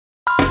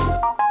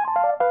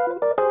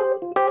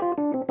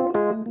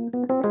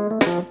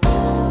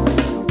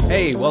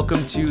Hey,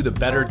 welcome to the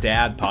Better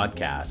Dad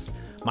podcast.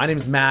 My name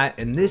is Matt,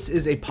 and this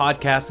is a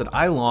podcast that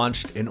I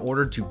launched in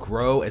order to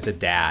grow as a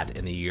dad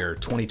in the year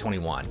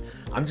 2021.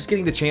 I'm just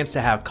getting the chance to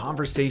have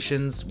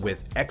conversations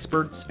with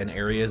experts in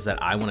areas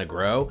that I want to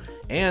grow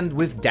and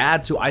with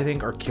dads who I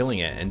think are killing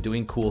it and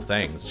doing cool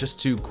things just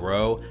to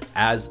grow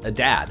as a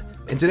dad.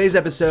 In today's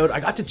episode, I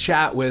got to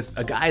chat with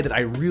a guy that I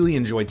really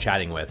enjoyed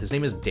chatting with. His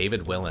name is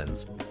David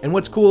Willans. And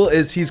what's cool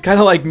is he's kind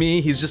of like me.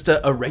 He's just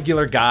a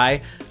regular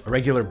guy, a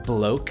regular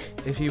bloke,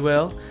 if you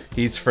will.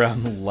 He's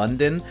from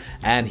London,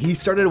 and he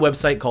started a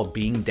website called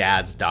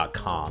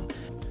beingdads.com.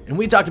 And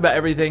we talked about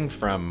everything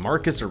from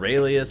Marcus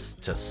Aurelius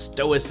to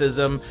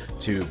Stoicism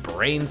to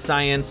brain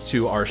science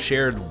to our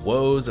shared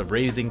woes of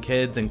raising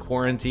kids in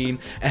quarantine.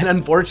 And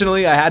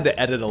unfortunately, I had to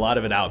edit a lot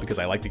of it out because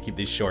I like to keep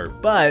these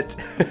short. But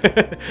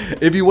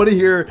if you want to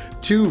hear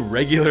two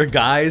regular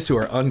guys who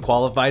are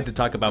unqualified to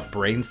talk about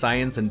brain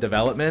science and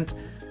development,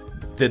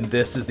 then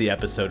this is the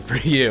episode for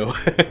you.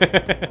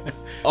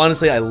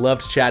 Honestly, I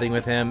loved chatting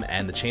with him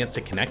and the chance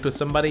to connect with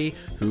somebody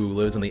who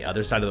lives on the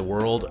other side of the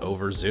world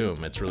over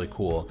Zoom. It's really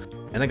cool.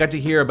 And I got to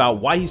hear about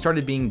why he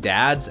started being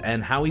dads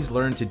and how he's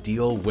learned to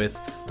deal with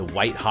the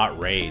white hot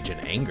rage and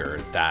anger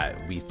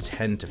that we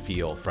tend to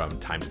feel from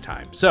time to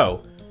time.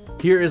 So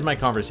here is my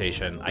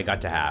conversation I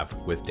got to have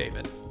with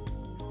David.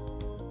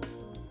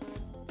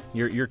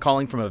 You're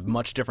calling from a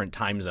much different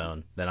time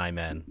zone than I'm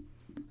in.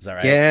 Is that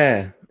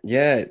right?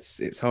 Yeah,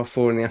 it's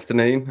 4:30 in the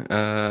afternoon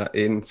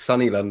in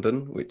sunny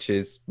London, which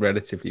is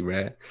relatively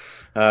rare.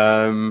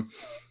 I'm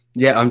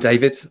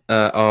David.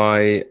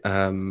 I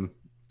am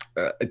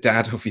a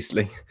dad,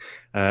 obviously.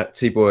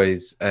 Two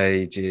boys,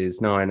 ages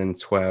 9 and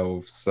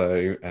 12.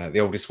 So the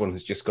oldest one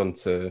has just gone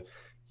to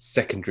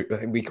secondary. I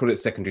think we call it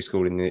secondary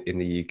school in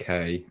the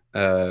UK.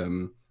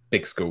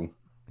 Big school.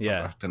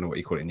 Yeah. I don't know what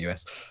you call it in the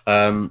US.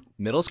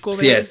 Middle school,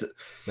 so maybe? yes,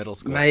 Middle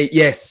school.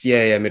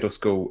 middle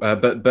school.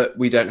 But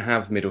we don't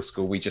have middle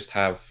school. We just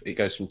have, it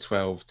goes from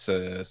 12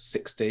 to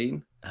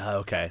 16.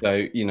 Okay.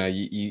 So,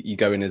 you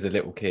go in as a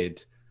little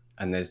kid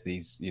and there's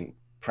these,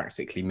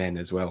 practically men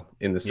as well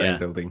in the same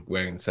building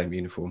wearing the same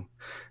uniform,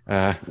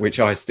 which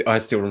I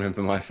still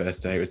remember my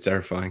first day. It was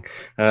terrifying.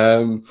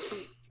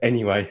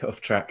 Anyway, off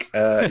track.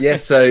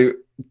 So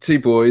two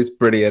boys,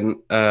 brilliant.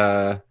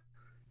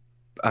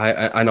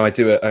 I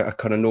do a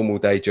kind of normal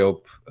day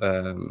job,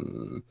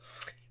 do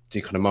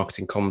kind of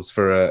marketing comms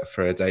for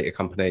a data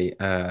company,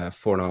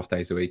 4.5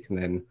 days a week, and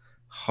then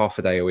half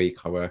a day a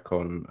week I work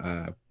on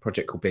a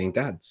project called Being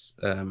Dads,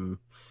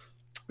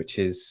 which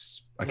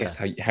is I guess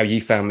how you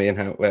found me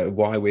and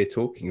why we're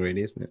talking,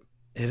 really, isn't it?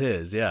 It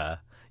is, yeah.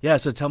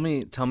 So tell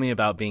me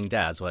about Being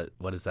Dads.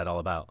 What is that all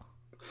about?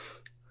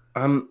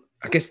 I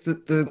guess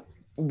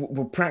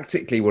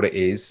practically what it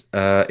is,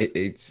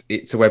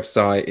 it's a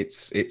website.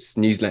 It's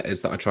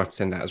newsletters that I try to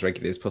send out as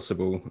regularly as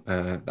possible.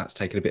 That's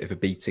taken a bit of a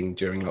beating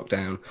during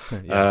lockdown.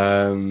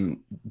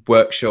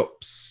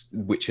 Workshops,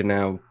 which are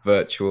now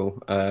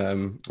virtual,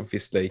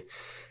 obviously,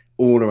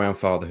 all around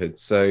fatherhood.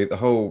 So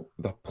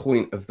the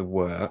point of the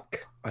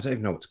work, I don't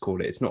even know what to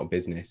call it. It's not a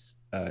business.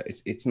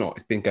 It's not.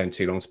 It's been going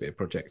too long to be a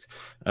project.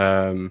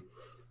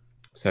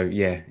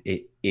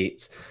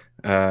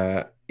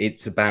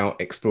 It's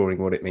about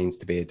exploring what it means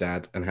to be a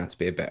dad and how to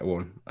be a better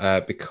one.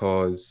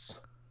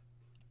 Because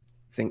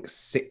I think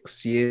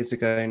 6 years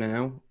ago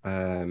now,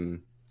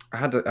 I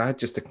had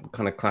just a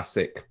kind of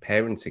classic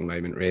parenting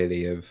moment,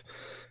 really, of,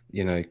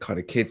 kind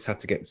of kids had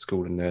to get to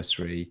school and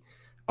nursery.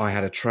 I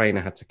had a train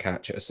I had to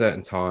catch at a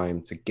certain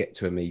time to get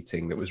to a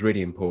meeting that was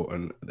really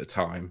important at the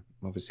time.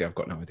 Obviously, I've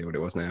got no idea what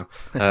it was now.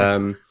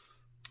 And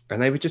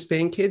they were just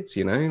being kids,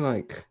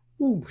 like,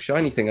 ooh,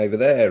 shiny thing over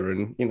there.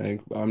 And,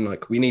 I'm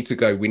like, we need to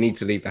go. We need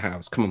to leave the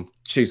house. Come on,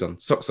 shoes on,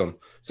 socks on,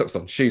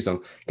 shoes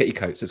on. Get your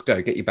coats. Let's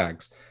go. Get your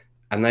bags.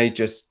 And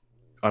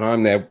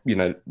I'm there,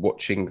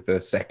 watching the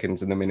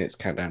seconds and the minutes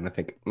count down. I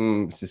think,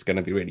 this is going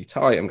to be really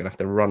tight. I'm going to have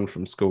to run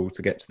from school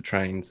to get to the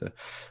train.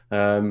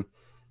 And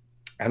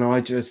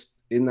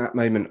in that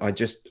moment, I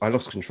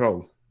lost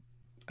control.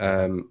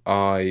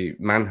 I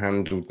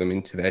manhandled them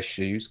into their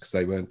shoes because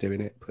they weren't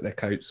doing it, put their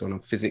coats on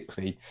and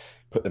physically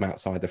put them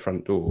outside the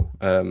front door.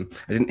 I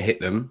didn't hit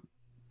them,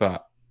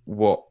 but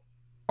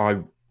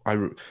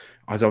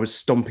as I was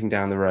stomping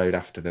down the road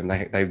after them,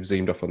 they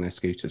zoomed off on their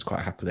scooters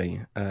quite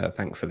happily,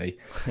 thankfully.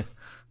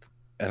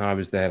 And I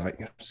was there like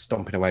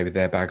stomping away with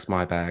their bags,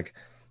 my bag.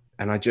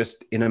 And I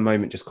just, in a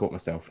moment, just caught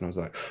myself and I was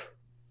like,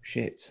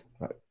 shit,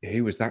 like,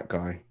 who was that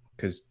guy?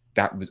 Because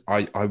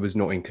I was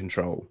not in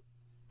control.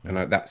 And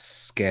that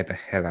scared the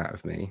hell out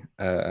of me.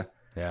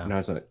 And I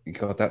was like,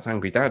 God, that's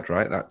Angry Dad,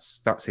 right?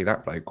 That's who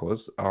that bloke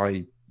was.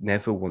 I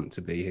never want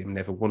to be him,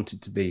 never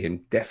wanted to be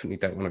him, definitely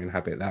don't want to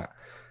inhabit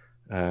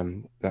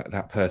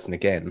that person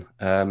again.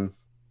 And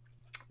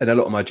a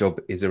lot of my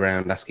job is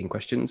around asking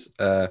questions,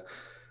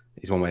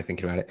 is one way of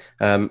thinking about it.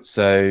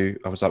 So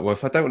I was like, well,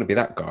 if I don't want to be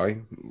that guy,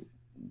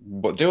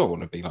 what do I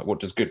want to be? Like, what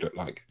does good look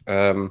like?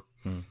 And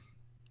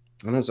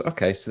I was like,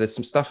 okay, so there's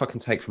some stuff I can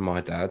take from my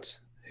dad,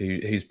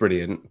 who's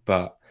brilliant,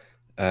 but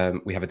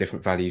we have a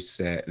different value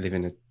set, live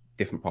in a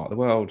different part of the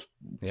world.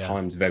 Yeah.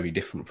 Time's very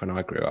different from when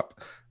I grew up.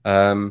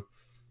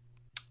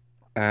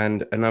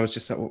 And I was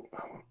just like, well,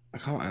 I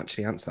can't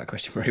actually answer that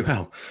question very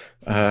well.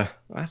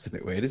 That's a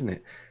bit weird, isn't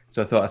it?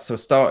 So I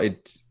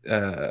started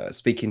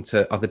speaking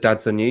to other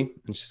dads I knew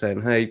and just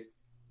saying, hey,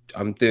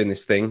 I'm doing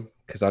this thing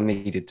because I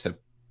needed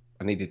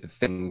a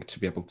thing to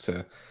be able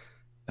to,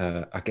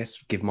 I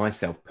guess, give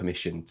myself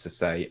permission to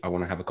say, I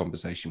want to have a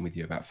conversation with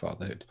you about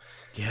fatherhood,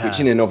 which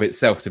in Yeah. and of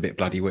itself is a bit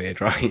bloody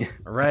weird, right?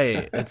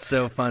 Right. It's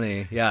so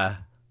funny. Yeah.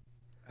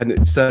 And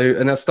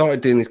I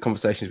started doing these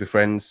conversations with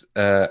friends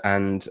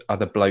and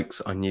other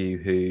blokes I knew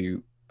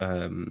who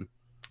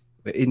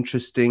were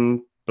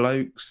interesting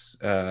blokes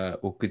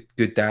or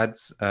good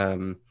dads.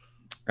 And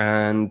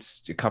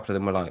a couple of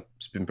them were like,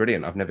 it's been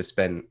brilliant. I've never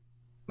spent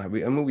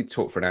we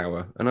talked for an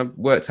hour and I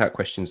worked out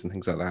questions and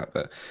things like that.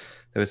 But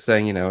they were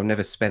saying, I've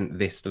never spent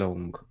this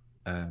long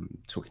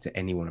talking to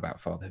anyone about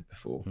fatherhood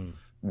before. Hmm.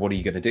 What are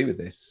you going to do with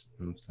this?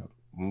 And so,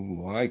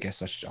 well, I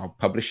guess I'll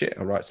publish it.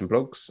 I'll write some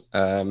blogs.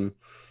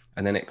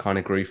 And then it kind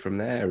of grew from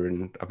there.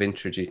 And I've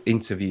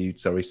interviewed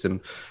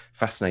some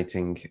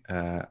fascinating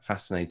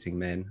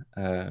men.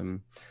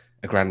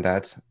 A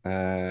granddad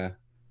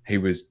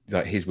who was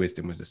like, his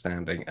wisdom was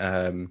astounding.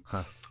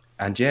 Huh.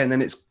 And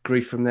then it's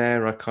grew from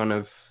there. I kind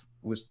of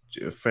was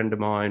a friend of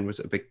mine was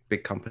at a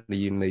big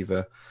company,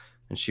 Unilever,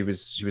 and she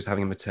was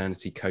having a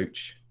maternity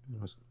coach.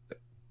 I was,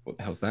 what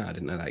the hell's that? I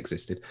didn't know that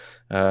existed.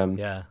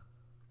 Yeah.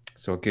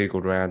 So I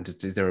googled around,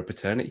 is there a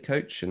paternity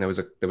coach? And there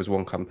was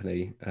one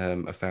company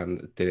I found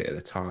that did it at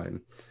the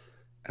time,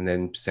 and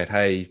then said,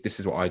 hey,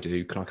 this is what I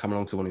do. Can I come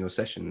along to one of your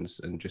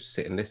sessions and just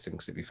sit and listen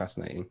because it'd be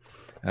fascinating?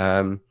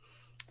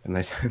 And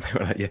they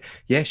were like,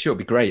 yeah, sure, it'd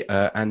be great.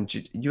 And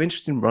you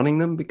interested in running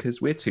them? Because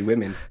we're two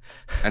women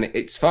and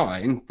it's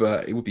fine,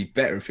 but it would be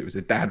better if it was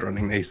a dad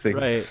running these things.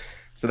 Right.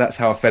 So that's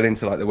how I fell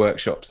into like the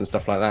workshops and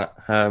stuff like that.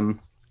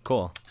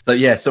 Cool. So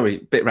yeah, sorry,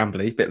 bit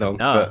rambly, bit long,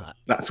 No, but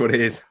that's what it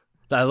is.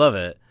 I love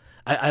it.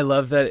 I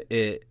love that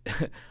it,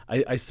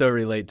 I so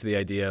relate to the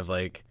idea of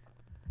like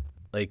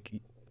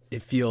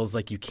it feels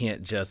like you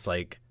can't just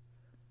like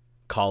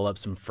call up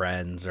some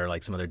friends or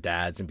like some other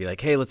dads and be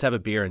like, hey, let's have a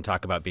beer and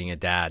talk about being a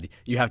dad.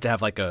 You have to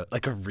have like a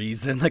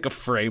reason, like a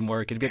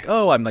framework, and be like,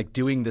 oh, I'm like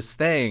doing this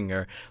thing,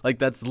 or like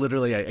that's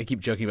literally I keep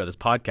joking about this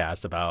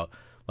podcast about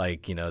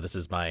like, this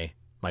is my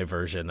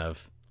version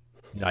of,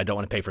 I don't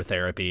want to pay for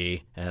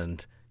therapy,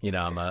 and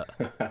I'm a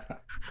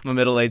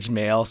middle-aged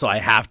male, so I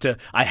have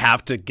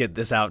to get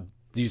this out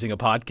using a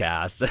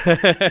podcast.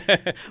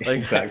 Like,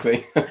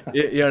 exactly.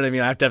 you know what I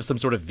mean? I have to have some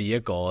sort of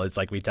vehicle. It's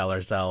like we tell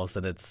ourselves,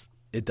 and it's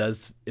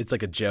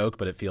like a joke,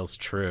 but it feels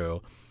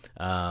true.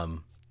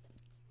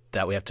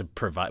 That we have to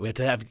provide,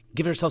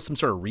 give ourselves some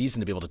sort of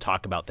reason to be able to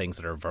talk about things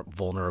that are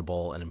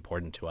vulnerable and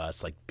important to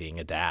us, like being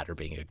a dad or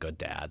being a good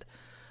dad.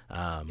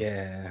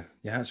 Yeah,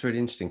 that's really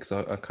interesting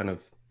because I kind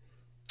of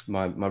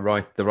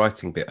the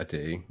writing bit I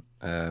do,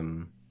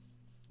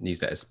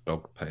 newsletters,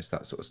 blog posts,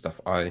 that sort of stuff.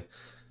 I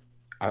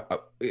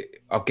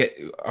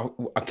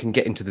can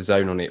get into the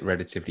zone on it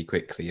relatively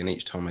quickly, and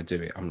each time I do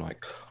it, I'm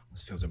like, oh,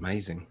 this feels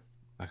amazing.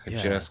 Like I'm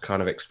just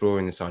kind of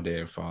exploring this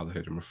idea of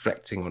fatherhood and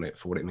reflecting on it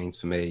for what it means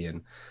for me,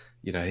 and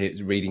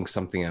reading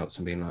something else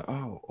and being like,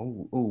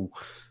 oh,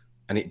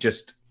 and it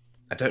just,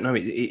 I don't know,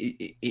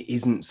 it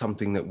isn't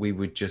something that we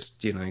would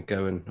just go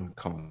and,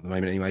 I can't at the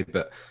moment anyway,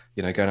 but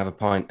go and have a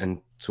pint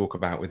and talk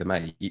about with a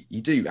mate.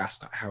 You do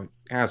ask like,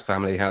 how's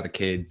family, how are the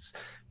kids,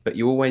 but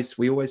we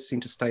always seem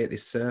to stay at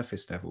this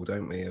surface level,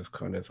 don't we? Of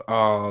kind of,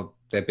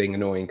 they're being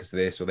annoying because of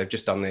this, or they've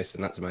just done this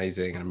and that's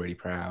amazing and I'm really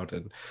proud,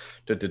 and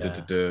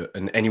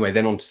and anyway,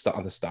 then on to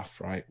other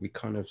stuff, right? We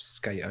kind of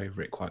skate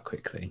over it quite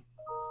quickly.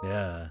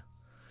 Yeah.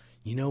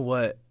 You know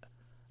what?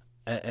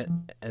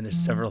 And there's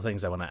several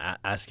things I want to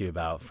ask you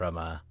about from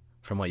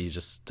what you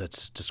just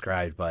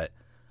described, but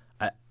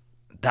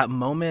that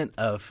moment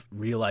of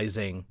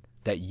realizing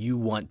that you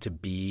want to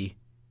be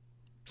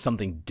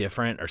something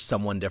different or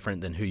someone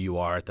different than who you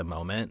are at the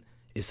moment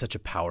is such a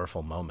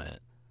powerful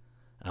moment.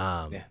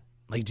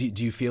 Like,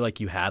 do you feel like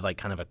you had like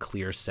kind of a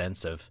clear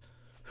sense of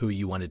who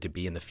you wanted to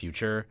be in the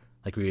future?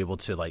 Like, were you able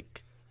to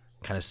like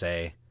kind of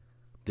say,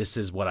 this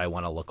is what I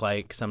want to look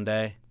like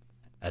someday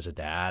as a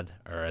dad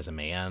or as a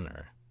man?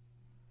 Or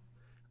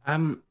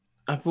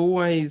I've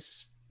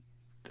always,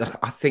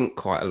 I think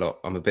quite a lot.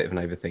 I'm a bit of an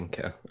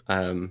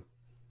overthinker,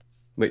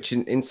 which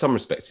in some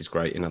respects is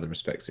great. In other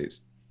respects,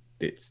 it's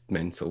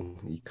mental.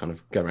 You kind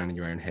of go around in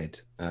your own head,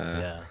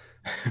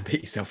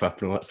 beat yourself up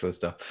and all that sort of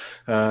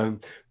stuff.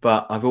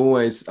 But I've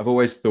always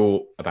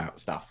thought about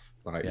stuff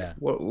like,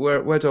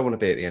 where do I want to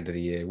be at the end of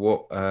the year?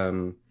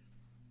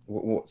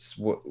 What's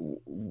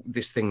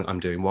this thing that I'm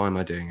doing? Why am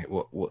I doing it?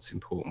 What's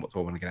important? What do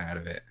I want to get out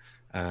of it?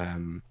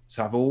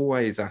 So I've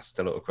always asked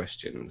a lot of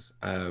questions.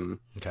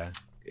 Okay.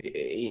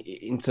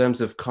 In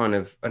terms of kind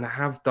of, and I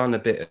have done a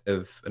bit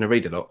of, and I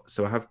read a lot,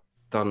 so I have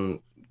done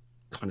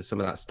kind of some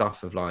of that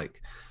stuff of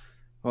like,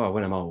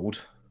 when I'm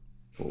old,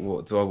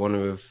 what do I want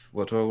to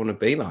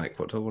be like?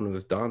 What do I want to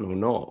have done or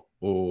not?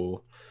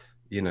 Or,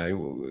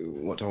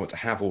 what do I want to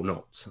have or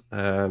not?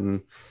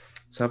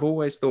 So I've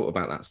always thought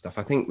about that stuff.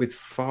 I think with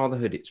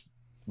fatherhood, it's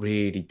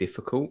really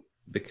difficult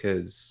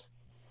because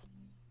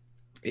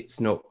it's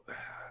not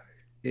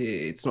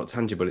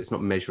tangible, it's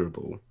not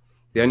measurable.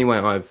 The only way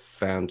I've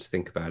found to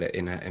think about it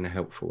in a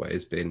helpful way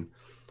has been,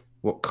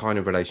 what kind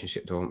of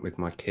relationship do I want with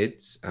my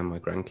kids and my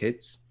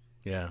grandkids?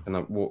 Yeah. And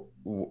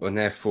and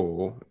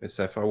therefore,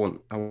 so if I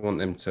want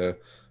them to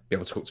be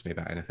able to talk to me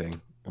about anything.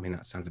 I mean,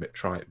 that sounds a bit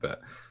trite,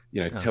 but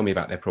tell me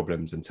about their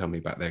problems and tell me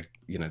about their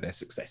their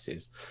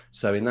successes.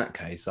 So in that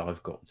case,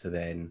 I've got to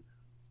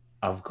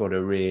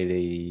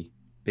really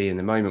be in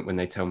the moment when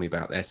they tell me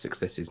about their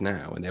successes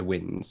now and their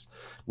wins,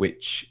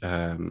 which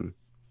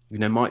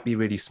might be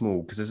really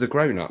small, because as a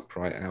grown up,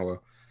 right, our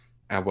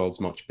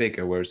world's much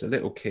bigger, whereas a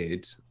little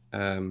kid,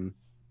 the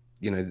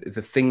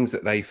things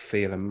that they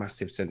feel a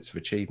massive sense of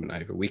achievement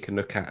over, we can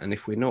look at, and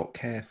if we're not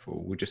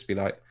careful, we'll just be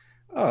like,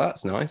 oh,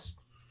 that's nice.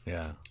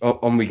 Yeah.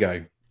 On we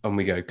go,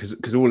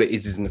 because all it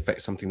is in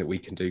effect something that we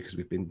can do, because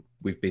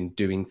we've been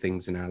doing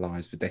things in our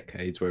lives for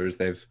decades, whereas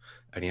they've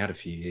only had a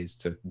few years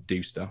to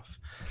do stuff.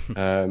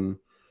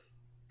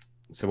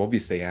 So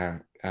obviously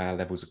our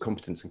levels of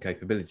competence and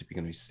capability are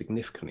going to be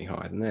significantly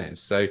higher than theirs.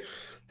 So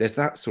there's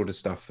that sort of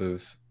stuff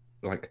of,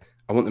 like,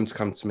 I want them to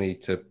come to me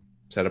to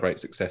celebrate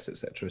success,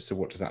 etc. So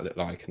what does that look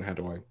like, and how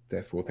do I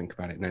therefore think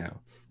about it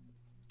now?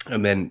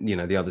 And then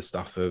the other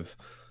stuff of,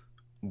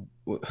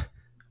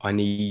 I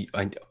mean,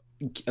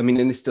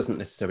 and this doesn't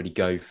necessarily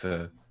go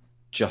for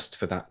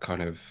that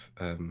kind of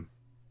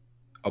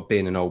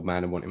being an old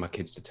man and wanting my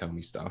kids to tell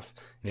me stuff.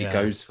 Yeah. It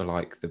goes for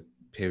like the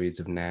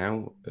periods of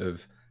now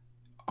of,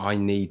 I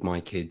need my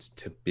kids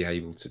to be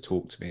able to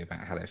talk to me about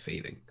how they're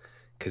feeling,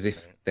 because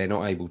if they're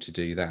not able to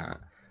do that,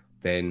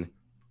 then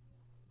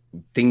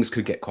things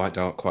could get quite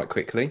dark quite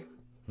quickly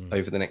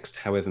over the next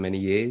however many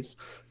years.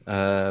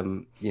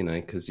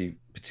 Because you,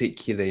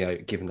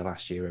 particularly given the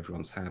last year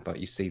everyone's had, like,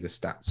 you see the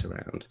stats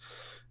around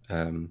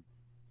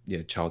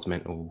child's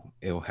mental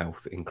ill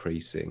health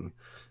increasing.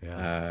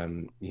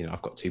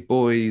 I've got two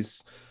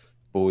boys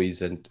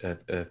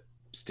are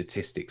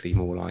statistically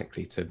more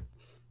likely to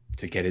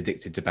get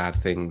addicted to bad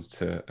things,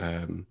 to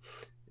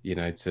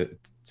get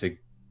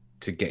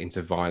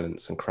into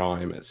violence and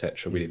crime,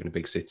 etc. We live in a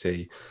big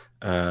city.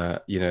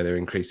 They're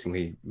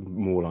increasingly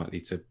more likely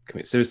to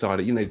commit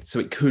suicide. So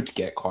it could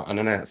get quite, and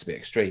I know that's a bit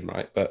extreme,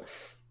 right? But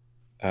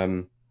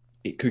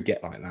it could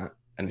get like that,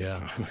 and it's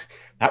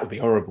that would be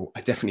horrible.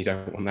 I definitely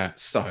don't want that.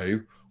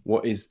 So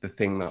what is the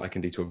thing that I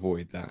can do to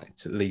avoid that?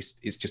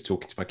 It's just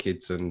talking to my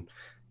kids and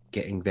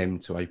getting them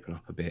to open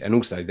up a bit, and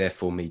also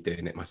therefore me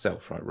doing it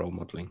myself, right? Role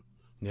modeling.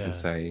 And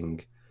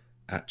saying,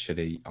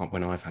 actually,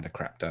 when I've had a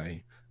crap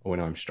day, or when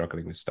I'm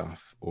struggling with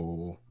stuff,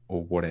 or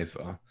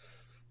whatever,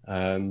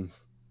 I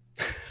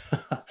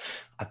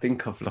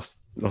think I've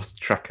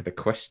lost track of the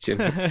question,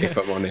 if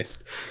I'm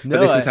honest. No,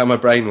 but this is how my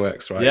brain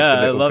works, right? Yeah,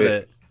 I love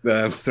it.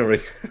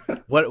 Sorry.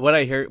 What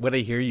I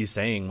hear you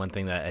saying, one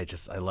thing that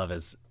I love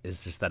is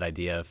just that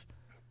idea of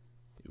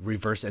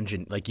reverse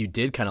engine. Like, you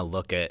did kind of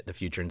look at the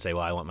future and say,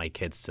 well, I want my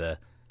kids to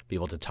be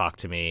able to talk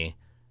to me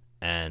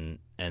and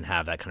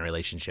have that kind of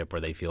relationship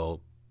where they feel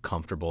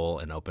comfortable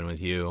and open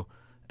with you.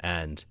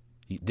 And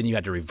then you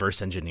had to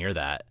reverse engineer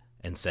that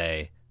and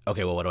say,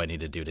 okay, well, what do I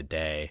need to do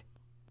today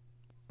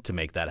to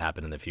make that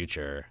happen in the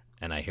future?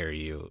 And I hear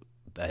you,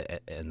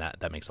 and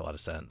that makes a lot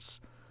of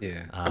sense.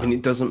 Yeah. I mean,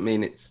 it doesn't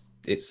mean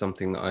it's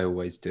something that I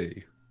always do,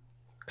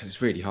 because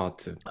it's really hard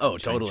to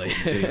totally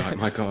do. Like,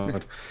 my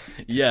God,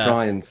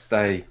 try and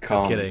stay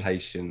calm, and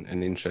patient,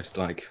 and interested.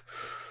 Like,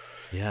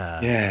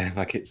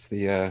 like it's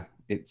the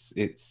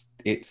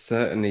it's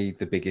certainly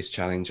the biggest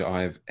challenge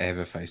I've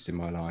ever faced in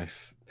my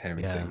life,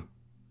 parenting.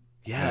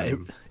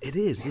 It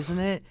is, isn't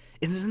it?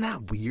 And isn't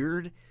that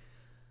weird?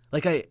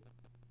 Like, it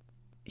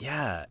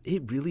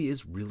really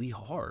is really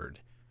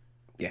hard.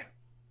 Yeah.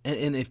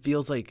 And it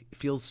feels kind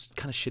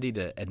of shitty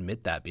to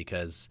admit that,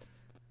 because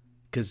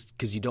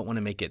you don't want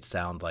to make it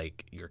sound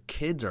like your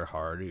kids are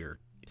hard, or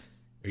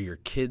your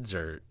kids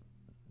are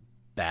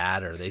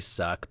bad, or they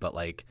suck, but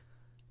like,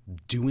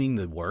 doing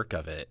the work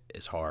of it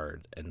is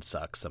hard and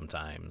sucks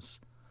sometimes.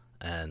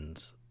 And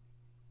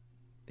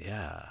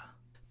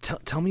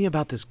tell me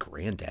about this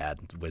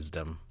granddad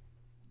wisdom.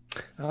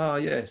 Oh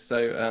yeah,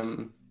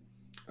 so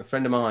a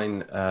friend of mine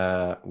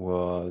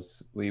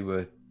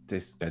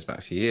this goes back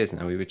a few years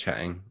now, we were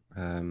chatting,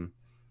 and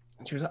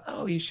she was like,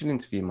 oh, you should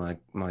interview my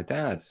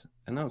dad.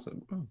 And I was like,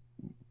 oh,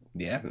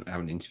 yeah, I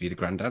haven't interviewed a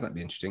granddad, that'd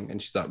be interesting. And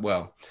she's like,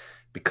 well,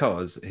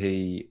 because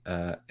I'm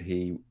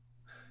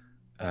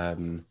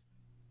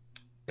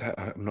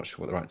not sure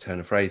what the right turn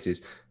of phrase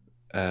is.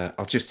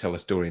 I'll just tell the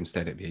story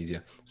instead, it'd be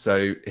easier.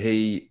 So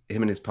him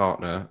and his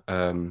partner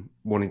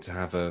wanted to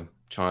have a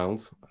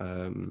child.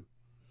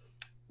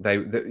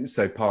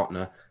 So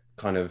partner,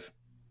 kind of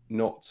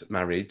not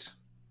married.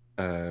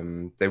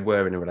 They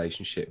were in a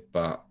relationship,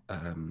 but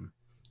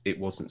it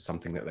wasn't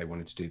something that they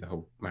wanted to do, the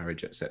whole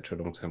marriage, etc.,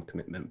 long-term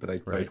commitment. But they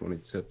both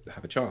wanted to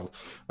have a child.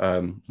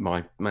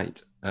 My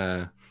mate,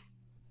 and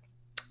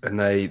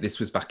this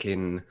was back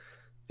in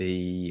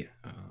the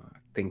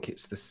think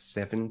it's the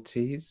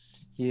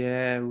 70s.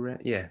 Yeah,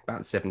 yeah, about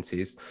the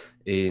 70s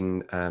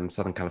in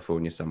Southern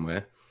California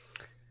somewhere.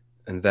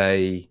 And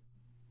they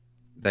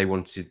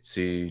wanted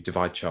to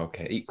divide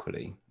childcare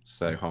equally.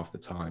 So half the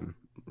time,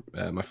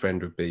 my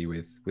friend would be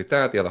with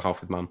dad, the other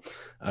half with mum.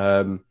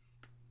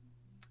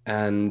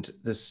 And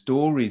the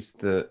stories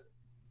that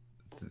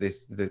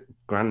the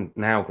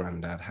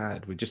granddad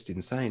had were just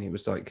insane. It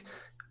was like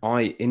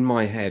in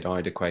my head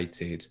I'd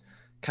equated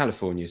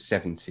California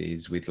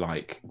 70s with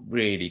like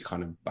really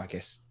kind of, I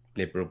guess,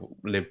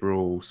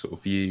 liberal sort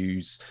of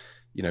views,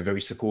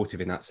 very supportive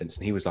in that sense.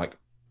 And he was like,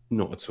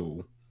 not at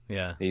all.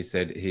 Yeah. He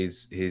said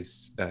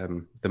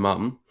the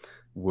mum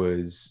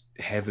was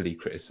heavily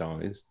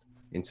criticized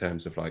in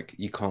terms of like,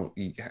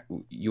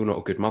 you're not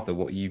a good mother.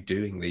 What are you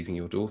doing leaving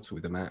your daughter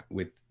with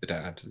the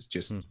dad? It's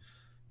just,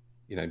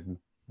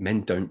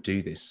 men don't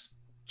do this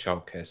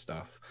childcare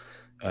stuff.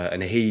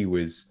 And he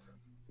was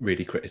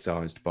really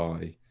criticized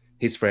by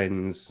his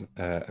friends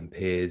and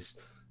peers,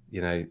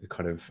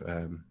 kind of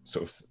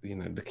sort of,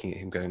 looking at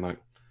him going like,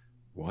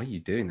 why are you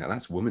doing that?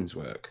 That's woman's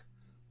work,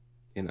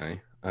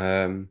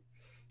 And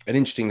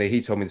interestingly,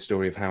 he told me the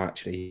story of how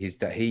actually his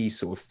dad, he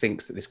sort of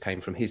thinks that this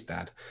came from his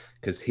dad,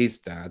 because his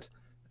dad,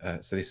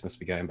 so this must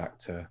be going back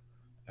to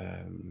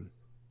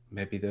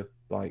maybe the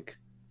like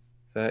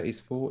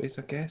 30s, 40s,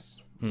 I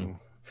guess.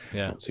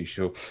 Yeah. Not too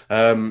sure.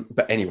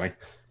 But anyway,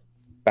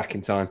 back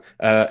in time,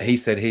 he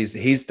said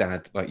his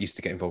dad like used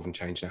to get involved in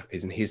change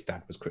nappies, and his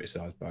dad was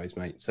criticised by his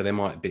mate. So there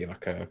might be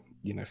like a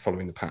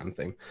following the pattern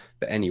thing.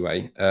 But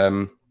anyway,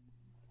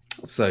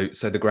 so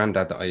the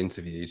granddad that I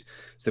interviewed,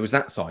 so there was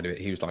that side of it.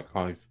 He was like,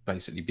 I've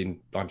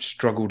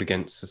struggled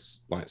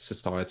against like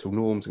societal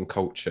norms and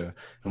culture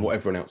and what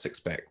everyone else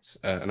expects,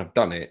 and I've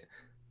done it,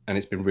 and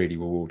it's been really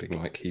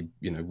rewarding. Like he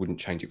wouldn't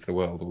change it for the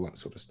world, all that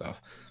sort of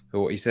stuff. But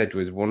what he said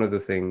was one of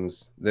the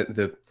things that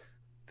the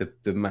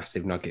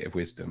massive nugget of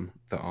wisdom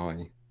that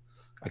I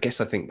guess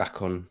I think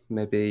back on,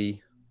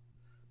 maybe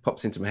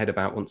pops into my head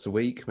about once a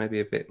week,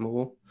 maybe a bit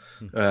more.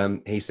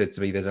 He said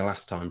to me, there's a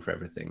last time for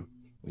everything.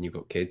 When you've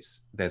got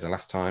kids, there's a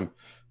last time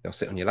they'll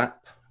sit on your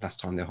lap, last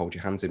time they'll hold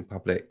your hands in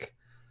public,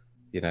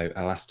 a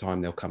last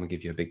time they'll come and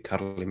give you a big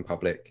cuddle in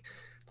public,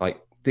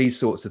 like these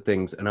sorts of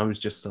things. And I was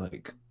just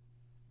like,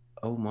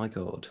 oh my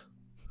God,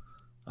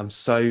 I'm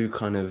so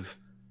kind of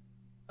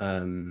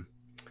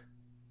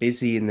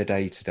busy in the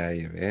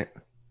day-to-day of it.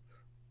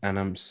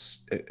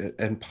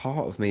 And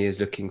part of me is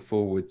looking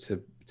forward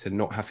to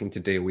not having to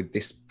deal with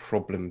this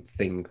problem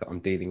thing that I'm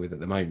dealing with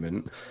at the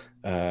moment.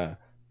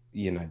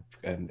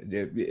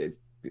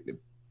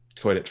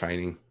 Toilet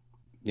training,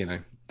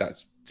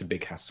 it's a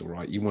big hassle,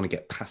 right? You want to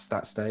get past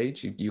that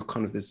stage. You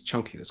kind of, there's a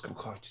chunky that's going,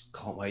 God, I just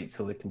can't wait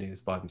till they can do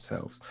this by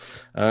themselves.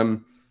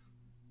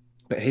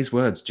 But his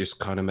words just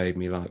kind of made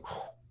me like,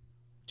 oh,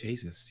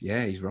 Jesus,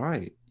 yeah, he's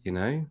right.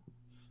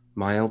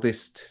 My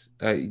eldest,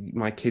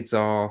 my kids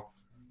are,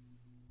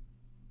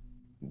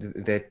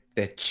 they're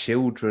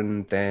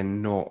children. They're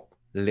not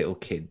little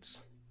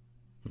kids,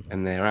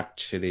 and they're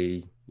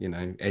actually,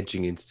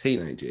 edging into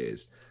teenage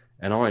years.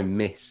 And I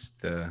miss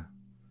the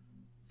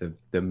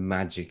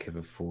magic of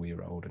a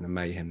 4-year-old and the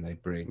mayhem they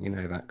bring.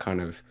 That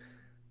kind of,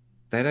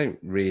 they don't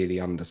really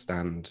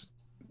understand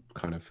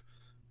kind of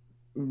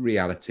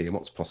reality and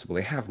what's possible.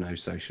 They have no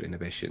social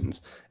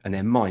inhibitions, and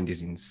their mind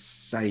is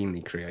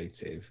insanely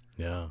creative.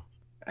 Yeah.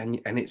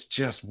 And it's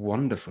just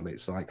wonderful.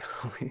 It's like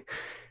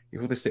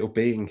you're this little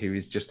being who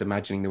is just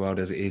imagining the world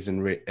as it is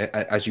and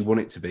as you want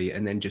it to be,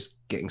 and then just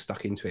getting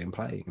stuck into it and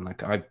playing. And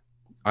like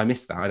I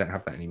miss that. I don't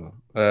have that anymore.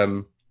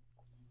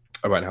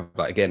 I won't have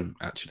that again,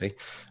 actually.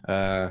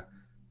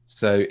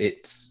 So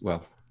it's,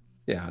 well,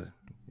 yeah,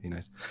 who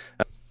knows?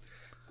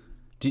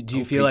 Do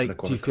you feel like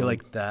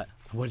that?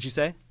 What did you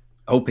say?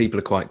 Old people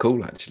are quite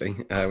cool, actually,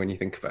 when you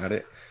think about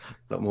it.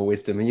 A lot more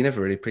wisdom, and you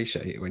never really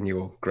appreciate it when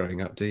you're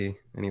growing up, do you?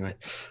 Anyway,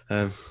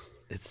 it's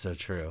so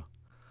true.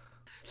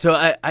 So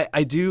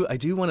I do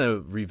want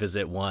to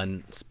revisit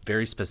one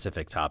very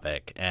specific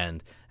topic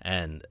and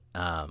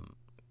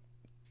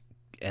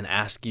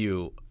ask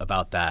you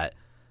about that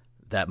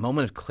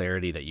moment of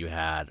clarity that you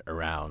had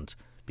around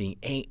being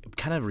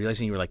kind of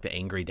realizing you were like the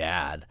angry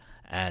dad.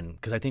 And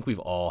because I think we've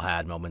all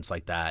had moments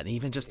like that, and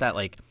even just that,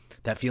 like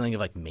that feeling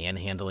of like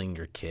manhandling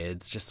your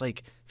kids just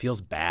like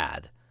feels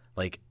bad.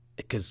 Like,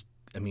 because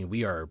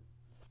this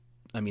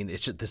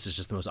is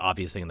just the most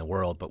obvious thing in the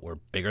world, but we're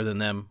bigger than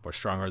them. We're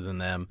stronger than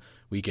them.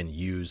 We can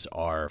use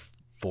our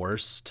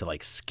force to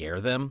like scare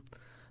them.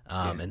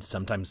 And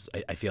sometimes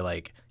I feel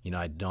like,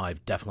 I know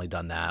I've definitely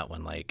done that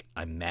when like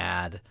I'm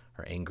mad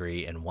or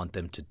angry and I want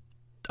to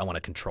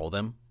control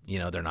them.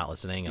 They're not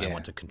listening, and I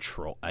want to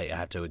control. I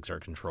have to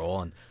exert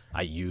control, and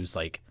I use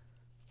like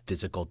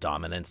physical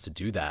dominance to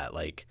do that.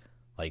 Like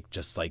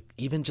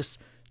even just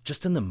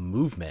in the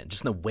movement,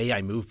 just in the way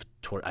I move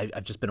toward.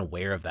 I've just been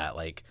aware of that.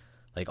 Like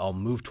I'll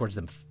move towards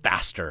them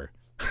faster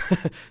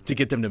to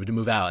get them to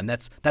move out, and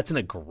that's an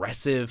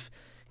aggressive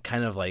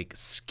kind of like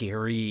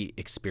scary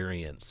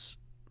experience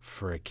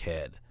for a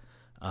kid.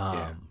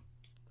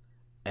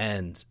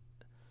 And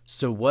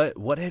so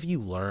what have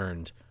you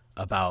learned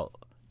about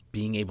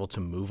being able to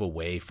move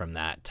away from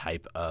that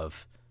type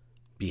of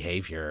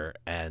behavior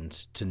and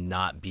to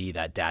not be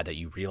that dad that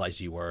you realized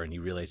you were and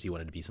you realized you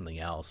wanted to be something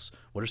else.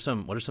 What are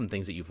some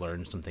things that you've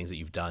learned, some things that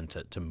you've done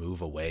to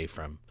move away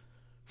from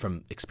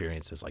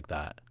experiences like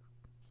that?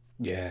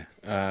 Yeah,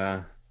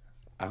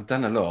 I've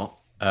done a lot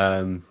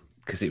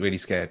because it really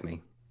scared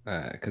me.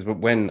 Because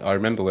I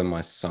remember when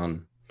my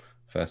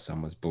first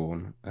son was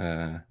born,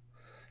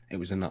 it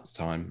was a nuts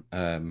time.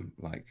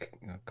 Like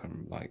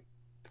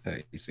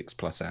 36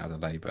 plus hours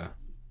of labour.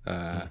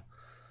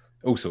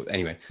 Also,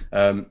 anyway,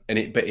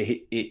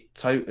 it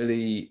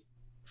totally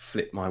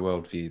flipped my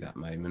worldview that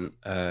moment.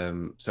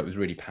 So it was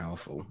really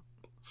powerful.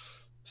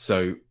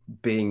 So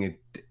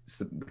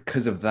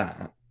because of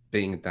that,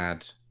 being a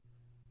dad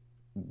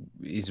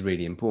is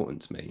really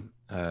important to me.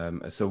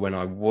 So when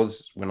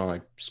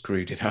I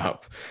screwed it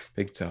up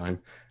big time,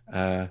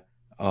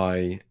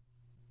 I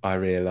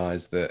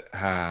realized that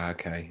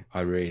okay,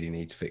 I really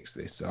need to fix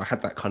this. So I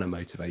had that kind of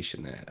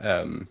motivation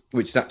there,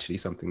 which is actually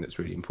something that's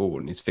really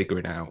important, is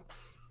figuring out,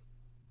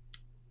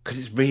 because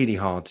it's really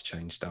hard to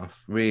change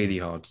stuff, really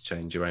hard to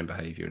change your own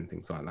behavior and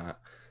things like that,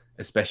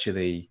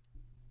 especially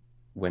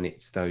when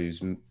it's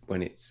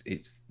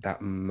that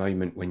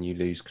moment when you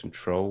lose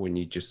control, when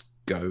you just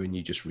go and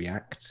you just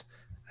react,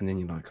 and then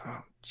you're like,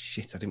 oh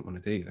shit, I didn't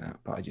want to do that,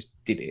 but I just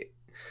did it.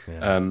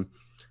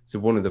 So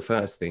one of the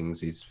first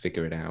things is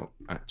figure it out,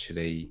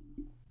 actually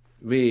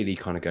really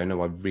kind of go,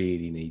 no, I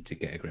really need to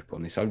get a grip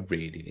on this, I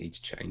really need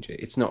to change it.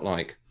 It's not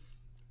like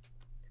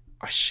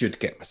I should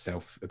get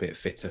myself a bit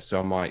fitter, so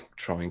I might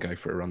try and go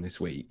for a run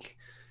this week,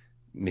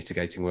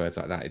 mitigating words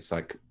like that. It's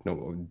like,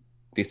 no,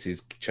 this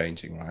is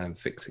changing, right? I'm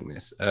fixing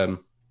this.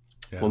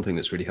 One thing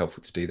that's really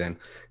helpful to do then,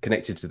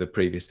 connected to the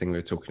previous thing we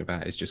were talking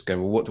about, is just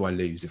going, well, what do I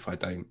lose if I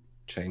don't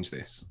change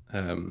this?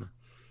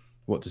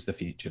 What does the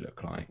future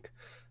look like?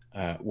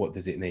 What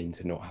does it mean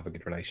to not have a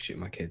good relationship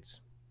with my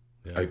kids?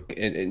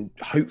 And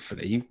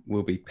hopefully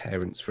we'll be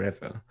parents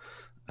forever.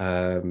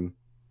 And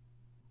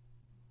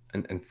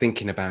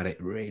thinking about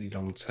it really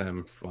long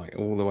term, like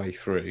all the way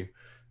through,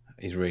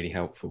 is really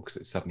helpful, because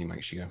it suddenly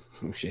makes you go,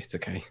 oh shit,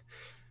 okay,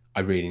 I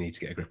really need to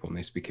get a grip on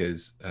this,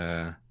 because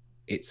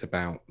it's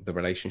about the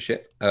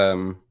relationship.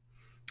 And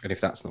if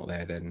that's not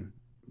there, then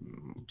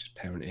just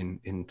parent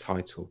in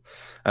title.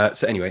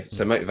 So anyway,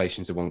 so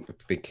motivations are one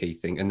big key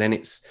thing. And then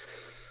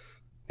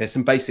there's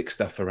some basic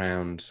stuff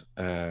around.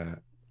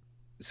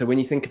 So when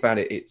you think about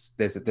it,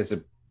 there's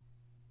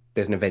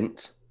an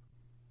event,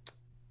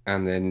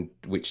 and then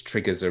which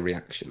triggers a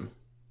reaction.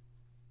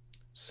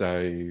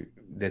 So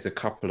there's a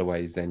couple of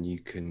ways then you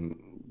can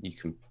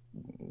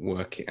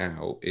work it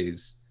out.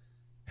 Is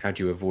how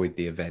do you avoid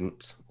the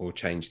event, or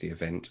change the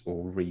event,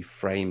 or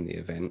reframe the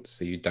event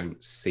so you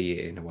don't see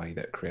it in a way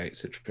that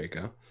creates a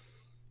trigger?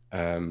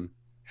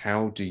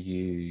 How do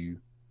you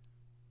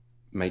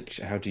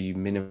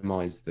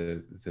minimize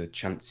the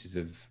chances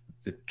of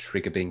the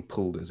trigger being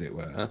pulled, as it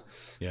were?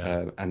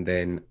 And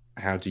then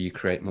how do you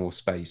create more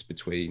space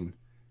between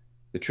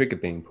the trigger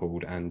being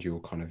pulled and your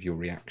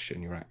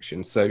reaction, your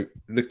action? So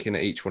looking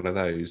at each one of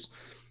those,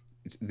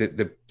 it's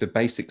the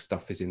basic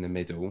stuff is in the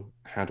middle.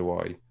 How do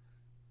I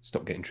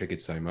stop getting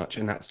triggered so much?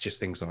 And that's just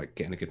things like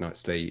getting a good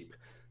night's sleep,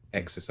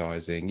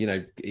 exercising,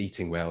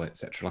 eating well,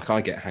 etc. Like,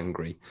 I get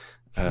hangry,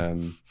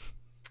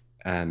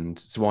 and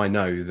so I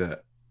know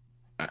that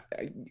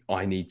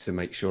I need to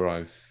make sure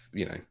I've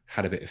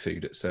had a bit of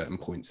food at certain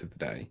points of the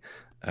day,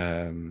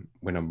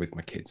 when I'm with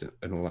my kids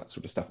and all that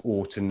sort of stuff,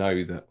 or to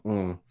know that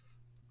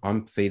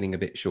I'm feeling a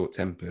bit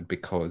short-tempered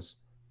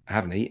because I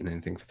haven't eaten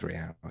anything for 3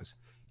 hours.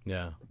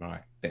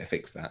 Right, better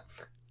fix that.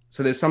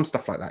 So there's some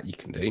stuff like that you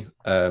can do,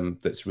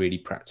 that's really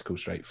practical,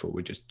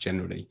 straightforward, just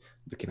generally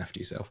looking after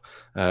yourself.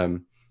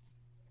 In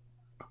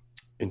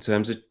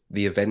terms of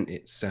the event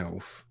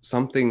itself,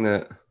 something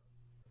that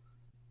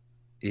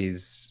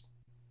is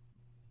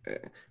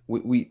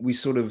we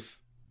sort of,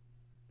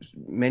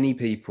 many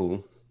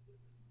people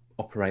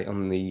operate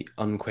on the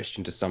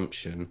unquestioned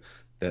assumption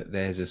that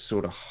there's a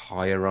sort of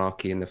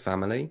hierarchy in the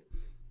family.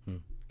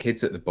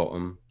 Kids at the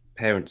bottom,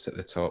 parents at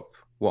the top.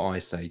 What I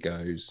say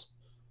goes.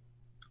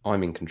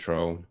 I'm in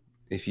control.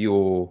 If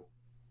you're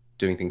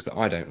doing things that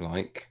I don't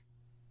like,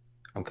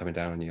 I'm coming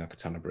down on you like a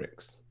ton of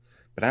bricks.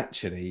 But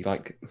actually,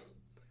 like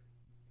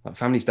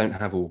families don't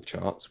have org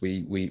charts.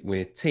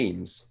 We're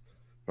teams,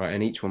 right?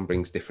 And each one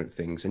brings different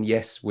things. And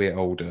yes, we're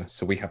older,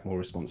 so we have more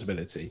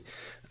responsibility,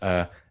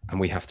 and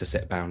we have to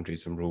set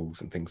boundaries and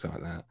rules and things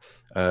like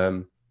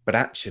that. But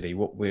actually,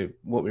 what we're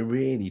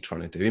really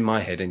trying to do, in my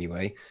head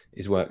anyway,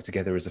 is work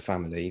together as a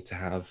family to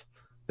have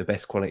the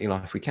best quality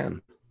life we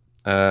can,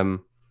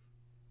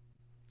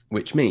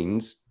 which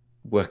means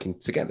working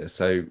together.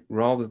 So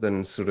rather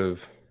than so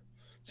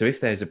if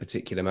there's a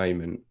particular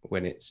moment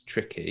when it's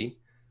tricky,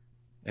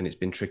 and it's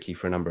been tricky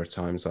for a number of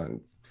times, like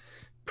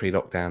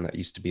pre-lockdown, that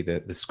used to be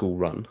the school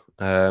run,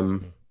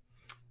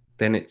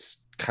 then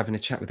it's having a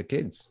chat with the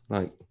kids.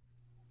 Like,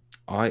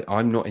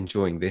 I'm not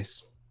enjoying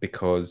this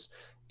because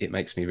it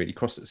makes me really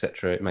cross,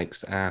 etc. It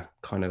makes our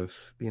kind of,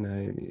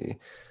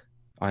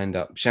 I end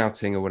up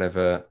shouting or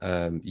whatever.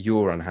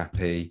 You're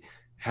unhappy.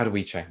 How do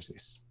we change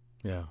this?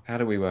 Yeah. How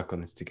do we work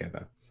on this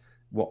together?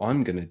 What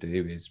I'm going to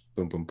do is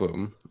boom, boom,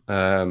 boom.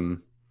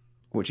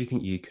 What do you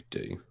think you could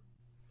do?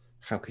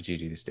 How could you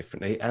do this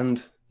differently?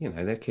 And,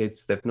 they're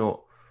kids. They've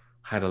not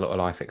had a lot of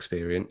life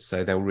experience,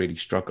 so they'll really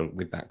struggle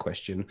with that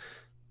question.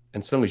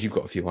 And so long as you've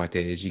got a few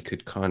ideas, you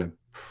could kind of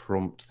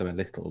prompt them a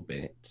little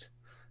bit.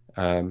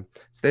 So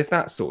there's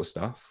that sort of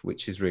stuff,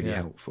 which is really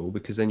helpful,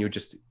 because then you're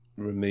just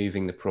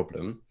removing the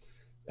problem.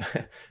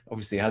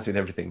 Obviously, as with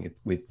everything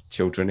with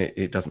children,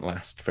 it doesn't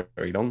last for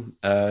very long.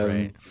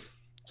 Right.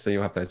 So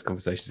you'll have those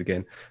conversations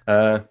again.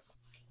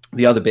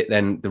 The other bit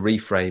then, the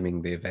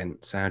reframing the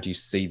event. So how do you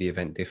see the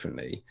event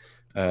differently?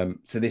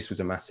 So this was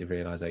a massive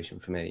realization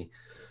for me.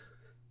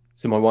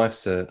 So my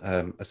wife's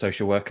a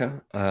social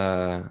worker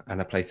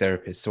and a play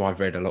therapist. So I've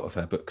read a lot of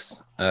her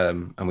books,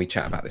 and we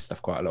chat about this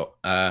stuff quite a lot.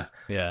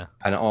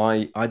 And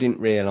I didn't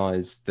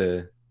realize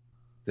the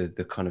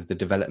kind of the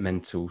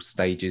developmental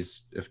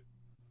stages of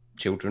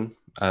children.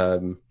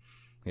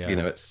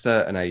 At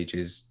certain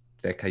ages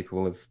they're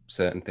capable of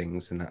certain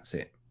things, and that's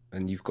it.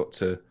 And you've got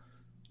to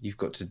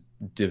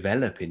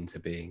develop into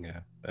being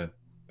a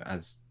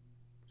as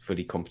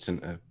fully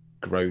competent a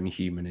grown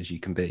human as you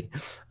can be.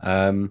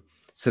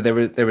 So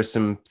there are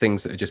some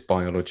things that are just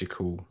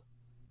biological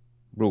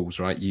rules,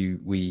 right?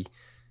 We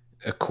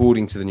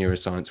according to the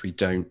neuroscience, we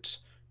don't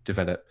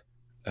develop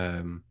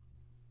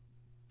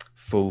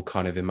full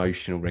kind of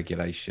emotional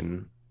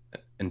regulation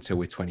until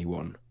we're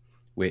 21,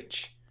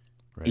 which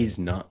is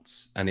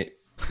nuts. And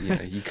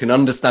you can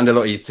understand a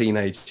lot of your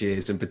teenage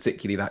years, and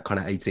particularly that kind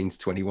of 18 to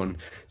 21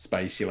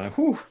 space. You're like,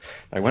 whew,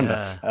 no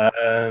wonder.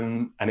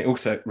 And it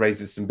also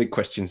raises some big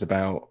questions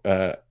about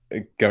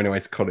going away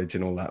to college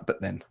and all that.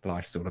 But then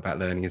life's all about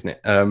learning, isn't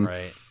it?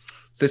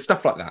 So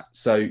stuff like that.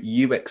 So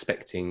you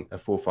expecting a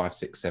 4, 5,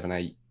 6, 7,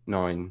 8,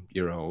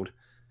 9-year-old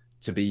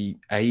to be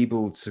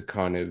able to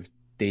kind of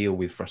deal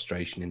with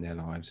frustration in their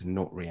lives and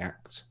not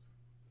react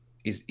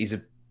is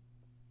a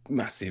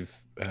massive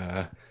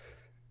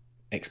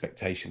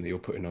expectation that you're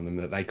putting on them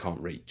that they can't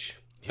reach.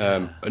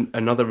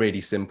 Another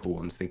really simple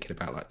one's thinking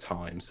about like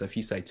time. So if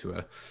you say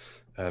to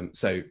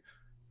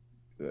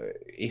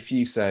if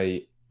you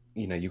say,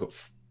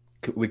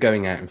 we're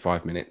going out in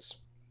 5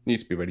 minutes, you need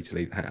to be ready to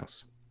leave the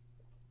house.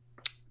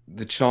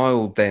 The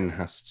child then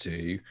has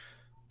to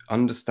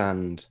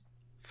understand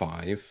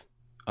 5,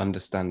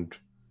 understand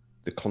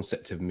the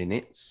concept of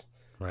minutes,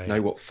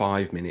 know what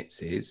 5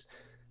 minutes is,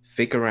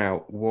 figure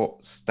out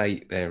what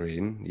state they're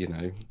in.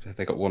 Have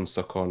they got one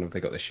sock on? Have they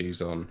got their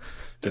shoes on?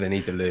 Do they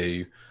need the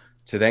loo?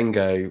 To then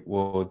go,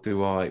 well,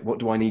 what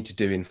do I need to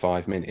do in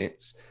 5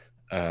 minutes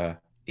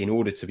in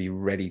order to be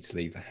ready to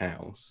leave the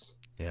house?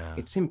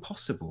 It's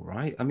impossible,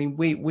 right? I mean,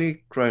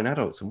 we're grown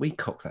adults and we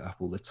cock that up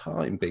all the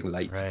time, being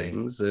late for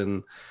things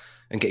and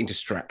getting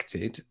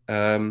distracted.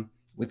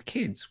 With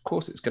kids, of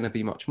course, it's going to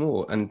be much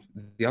more. And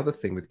the other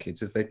thing with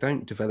kids is they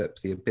don't develop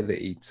the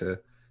ability to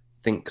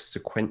think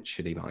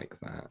sequentially like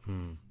that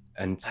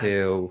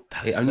until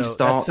it only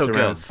starts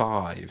around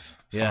 5,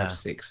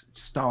 6. It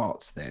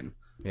starts then.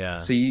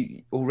 So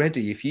you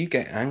already, if you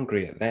get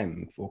angry at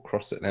them or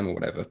cross at them or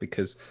whatever,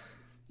 because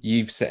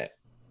you've said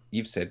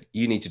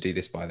you need to do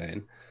this by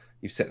then,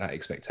 you've set that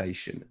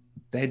expectation,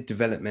 they're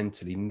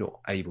developmentally not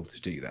able to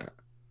do that.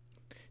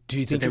 Do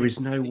you think there is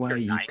no way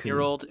you can?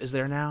 9-year-old is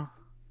there now?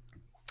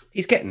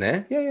 He's getting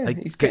there. Yeah,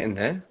 he's getting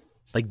there.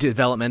 Like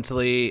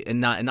developmentally,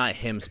 and not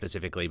him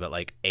specifically, but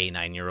like a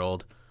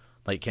 9-year-old.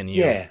 Like, can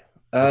you? Yeah.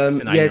 A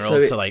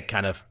 9-year-old to like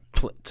kind of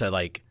to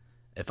like,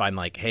 if I'm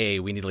like, hey,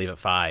 we need to leave at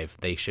 5,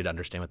 they should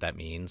understand what that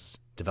means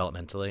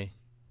developmentally.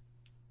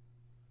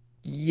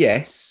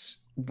 Yes,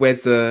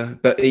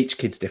 but each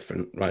kid's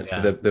different, right?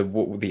 So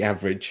the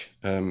average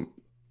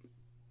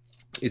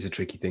is a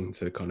tricky thing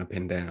to kind of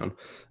pin down.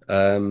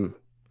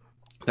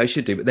 They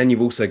should do, but then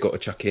you've also got to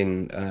chuck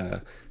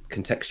in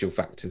contextual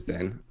factors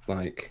then,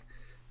 like,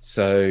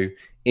 so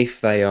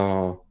if they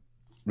are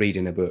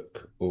reading a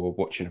book or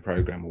watching a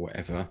program or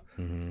whatever,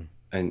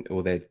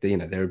 or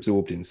they're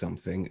absorbed in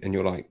something, and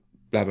you're like,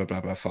 blah blah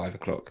blah blah, 5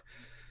 o'clock,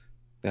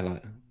 they're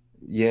like,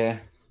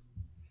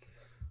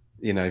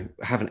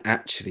 haven't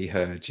actually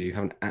heard you,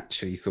 haven't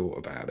actually thought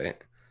about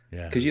it.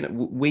 Because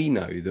we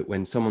know that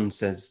when someone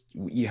says,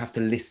 you have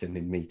to listen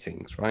in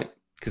meetings, right?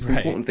 Because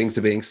important things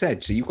are being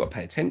said, so you've got to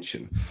pay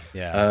attention.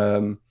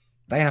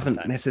 They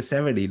haven't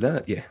necessarily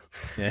learned. They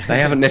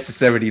haven't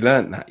necessarily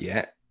learned that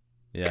yet.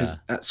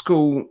 Because at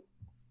school,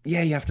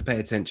 you have to pay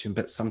attention,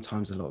 but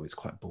sometimes a lot of it's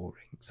quite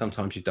boring.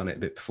 Sometimes you've done it a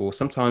bit before.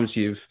 Sometimes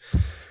you've,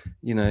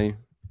 the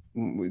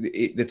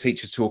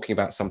teacher's talking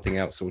about something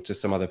else or to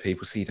some other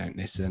people, so you don't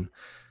listen.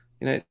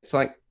 It's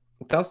like,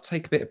 it does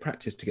take a bit of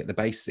practice to get the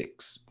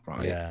basics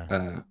right.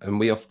 And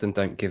we often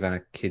don't give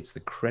our kids the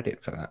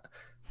credit for that.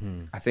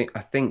 I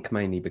think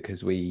mainly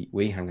because we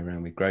hang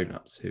around with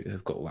grown-ups who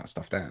have got all that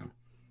stuff down.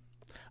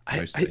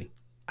 Mostly.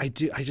 I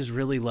just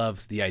really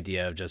love the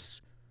idea of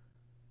just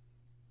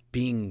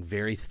being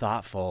very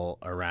thoughtful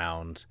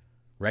around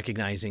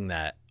recognizing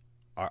that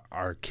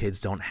our kids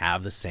don't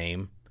have the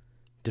same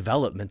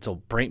developmental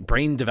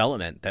brain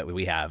development that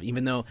we have,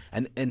 even though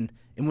and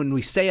when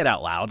we say it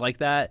out loud like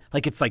that,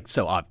 like it's like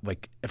so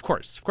like of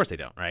course they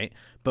don't, right?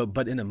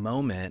 But in a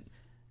moment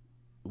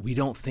we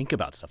don't think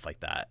about stuff like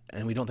that,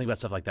 and we don't think about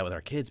stuff like that with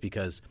our kids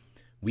because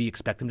we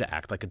expect them to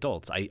act like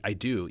adults. I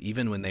do,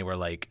 even when they were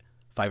like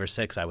 5 or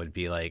 6, I would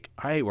be like,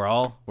 all right, we're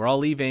all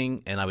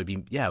leaving, and I would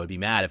be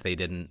mad if they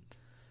didn't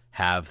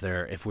have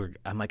their,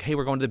 I'm like, hey,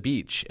 we're going to the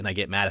beach, and I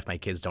get mad if my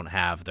kids don't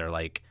have their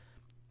like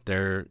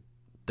their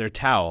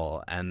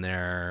towel and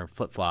their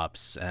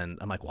flip-flops, and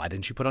I'm like, why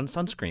didn't you put on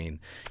sunscreen?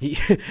 You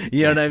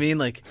know what I mean?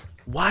 Like,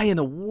 why in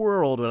the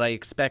world would I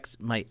expect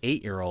my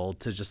 8-year-old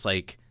to just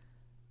like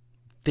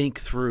think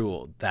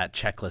through that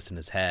checklist in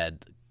his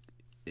head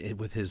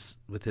with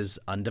his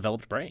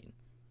undeveloped brain?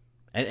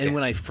 And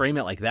when I frame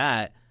it like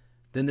that,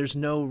 then there's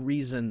no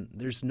reason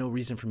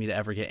for me to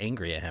ever get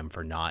angry at him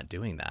for not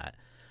doing that.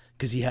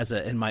 Because he has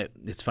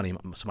it's funny,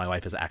 so my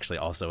wife is actually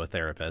also a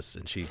therapist,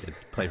 and she did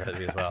play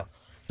therapy as well.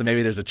 So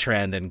maybe there's a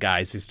trend in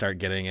guys who start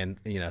getting in,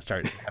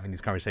 start having these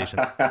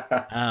conversations.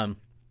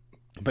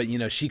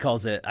 But she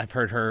calls it, I've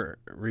heard her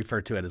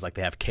refer to it as like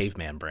they have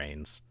caveman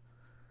brains.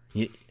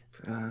 Yeah.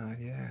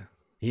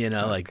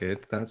 That's like good.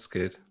 That's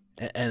good.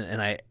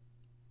 And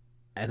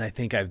I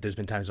think there's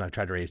been times when I've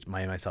tried to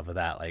remind myself of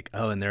that, like,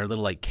 oh, and their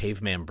little like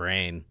caveman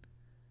brain,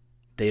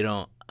 they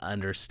don't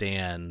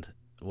understand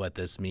what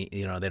this means.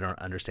 They don't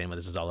understand what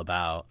this is all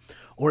about.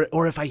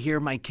 Or if I hear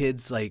my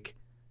kids like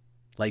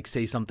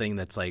say something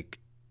that's like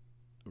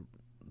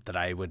that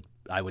I would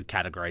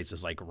categorize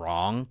as like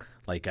wrong,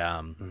 like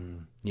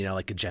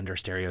like a gender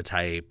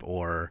stereotype,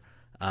 or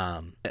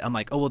I'm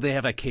like, oh well, they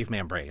have a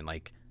caveman brain,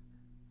 like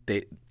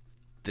they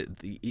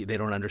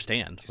don't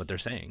understand what they're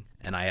saying,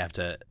 and I have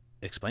to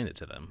explain it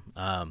to them.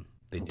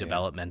 They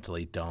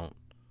developmentally don't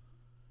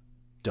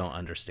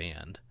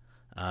understand.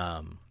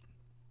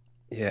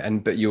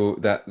 But you're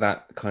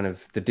that kind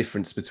of the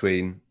difference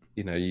between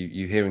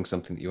you hearing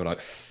something that you're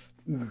like,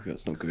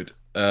 that's not good.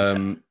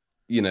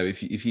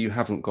 If you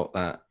haven't got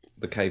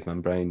the caveman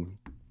brain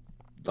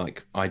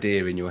like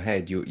idea in your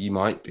head, you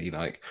might be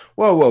like,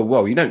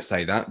 whoa, you don't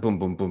say that, boom,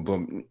 boom, boom,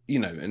 boom,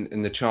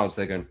 and the child's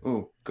there going,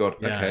 oh God,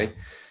 okay,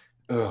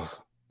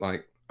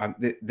 like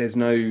there's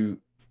no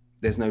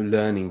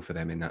learning for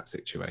them in that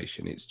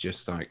situation. It's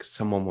just like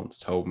someone once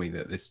told me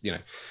that this,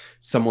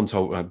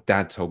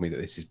 dad told me that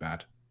this is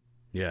bad.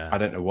 Yeah, I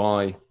don't know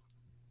why.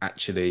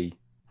 Actually,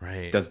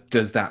 right?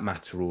 Does that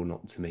matter or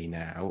not to me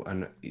now?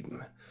 And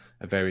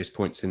at various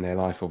points in their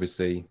life,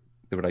 obviously,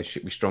 the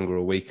relationship will be stronger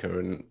or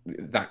weaker, and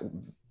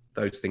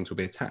those things will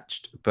be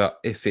attached. But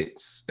if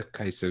it's a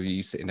case of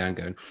you sitting down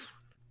going,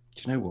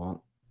 do you know what?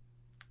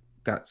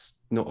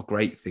 That's not a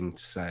great thing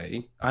to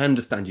say. I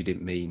understand you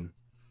didn't mean,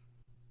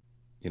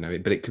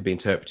 but it could be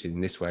interpreted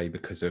in this way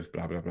because of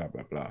blah, blah, blah,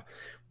 blah, blah.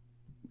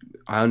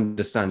 I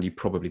understand you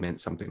probably meant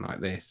something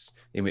like this,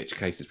 in which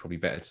case it's probably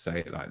better to say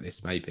it like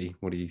this, maybe.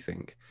 What do you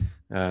think?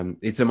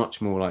 It's a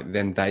much more like,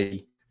 then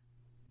they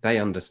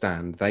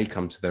understand, they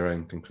come to their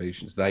own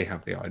conclusions, they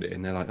have the idea,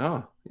 and they're like,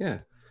 oh, yeah.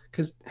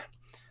 Because,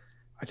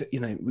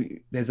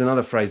 there's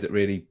another phrase that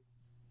really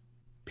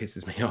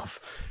pisses me off,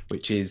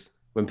 which is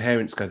when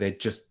parents go,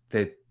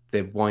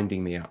 they're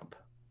winding me up.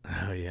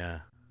 Oh, yeah.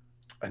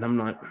 And I'm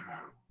like,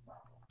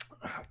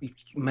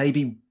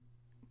 maybe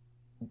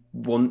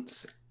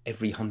once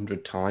every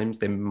 100 times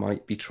they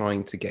might be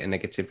trying to get a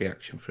negative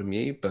reaction from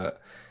you, but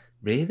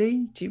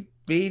really, do you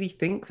really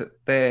think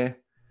that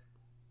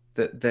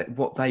that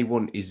what they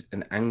want is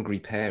an angry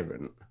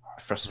parent,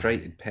 a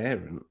frustrated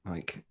parent?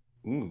 Like,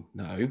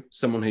 no,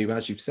 someone who,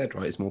 as you've said,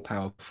 right, is more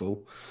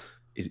powerful,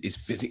 is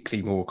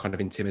physically more kind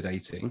of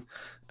intimidating,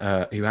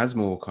 who has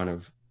more kind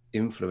of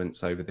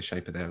influence over the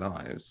shape of their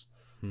lives.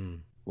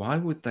 Why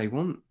would they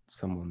want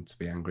someone to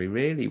be angry?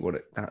 Really,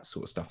 that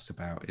sort of stuff's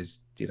about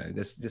is,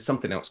 there's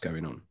something else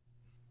going on.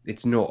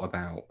 It's not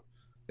about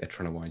they're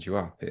trying to wind you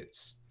up.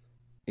 It's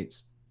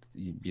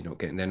they're not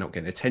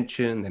getting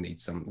attention. They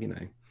need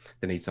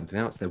they need something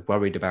else. They're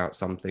worried about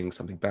something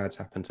bad's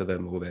happened to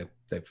them, or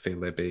they feel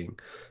they're being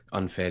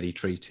unfairly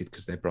treated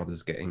because their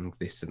brother's getting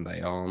this and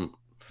they aren't.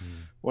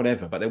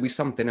 Whatever, but there'll be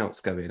something else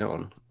going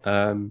on.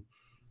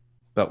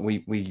 But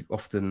we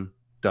often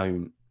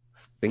don't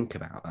think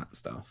about that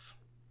stuff.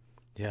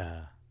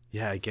 Yeah.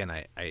 Again,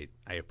 I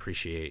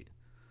appreciate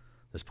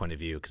this point of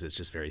view because it's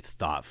just very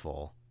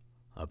thoughtful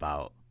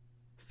about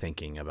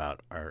thinking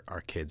about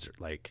our kids,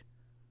 like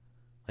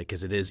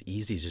because it is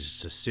easy to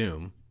just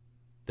assume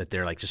that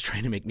they're like just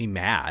trying to make me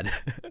mad.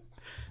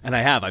 And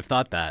I've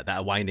thought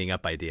that winding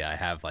up idea. I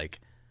have too. Like,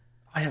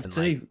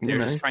 they're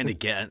just trying to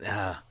get.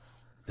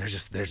 They're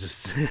just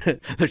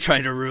they're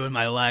trying to ruin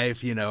my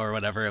life, or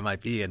whatever it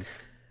might be, and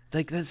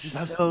like that's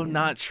so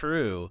not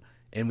true.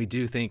 And we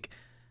do think.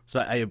 So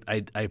I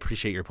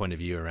appreciate your point of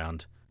view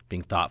around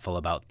being thoughtful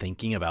about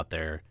thinking about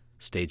their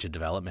stage of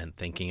development,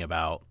 thinking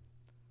about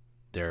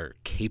their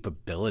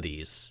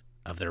capabilities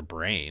of their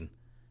brain,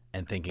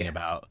 and thinking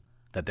about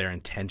that their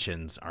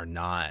intentions are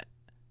not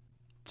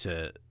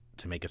to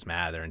make us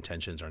mad. Their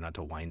intentions are not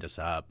to wind us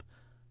up.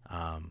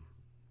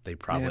 They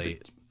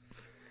probably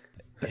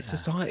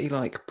society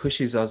like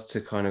pushes us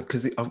to kind of,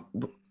 because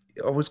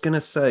I was going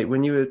to say,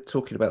 when you were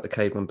talking about the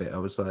caveman bit, I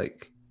was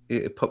like,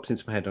 it pops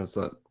into my head. I was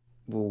like,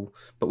 well,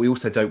 but we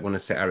also don't want to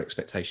set our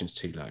expectations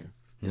too low.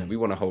 You know, we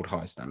want to hold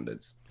high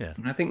standards. Yeah.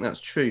 And I think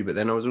that's true. But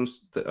then I was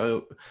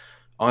also,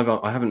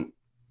 I haven't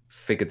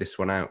figured this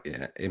one out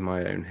yet in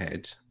my own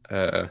head,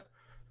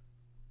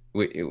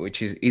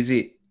 which is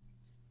it,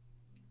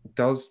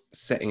 does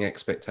setting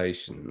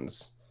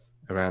expectations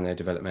around their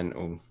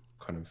developmental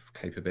kind of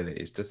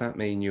capabilities, does that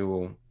mean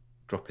you're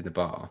dropping the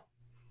bar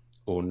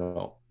or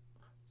not?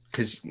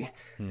 Because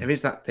there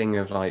is that thing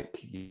of like,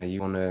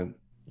 you want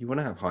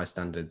to have high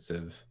standards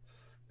of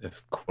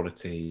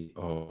quality,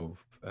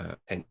 of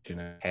attention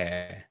and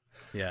care,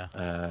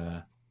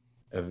 Yeah.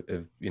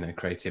 of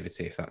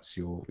creativity, if that's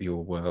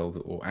your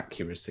world, or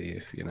accuracy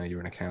if you're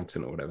an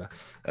accountant or whatever.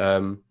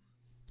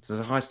 So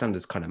the high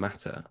standards kind of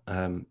matter.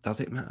 Does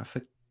it matter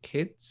for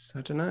kids?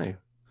 I don't know.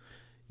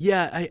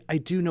 Yeah, I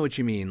do know what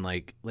you mean.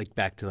 Like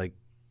back to like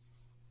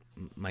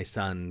my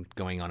son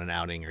going on an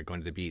outing or going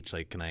to the beach.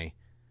 Like, can I,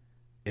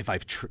 if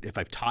I've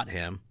taught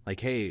him, like,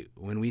 hey,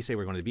 when we say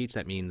we're going to the beach,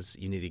 that means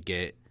you need to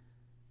get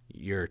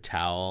your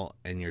towel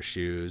and your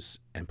shoes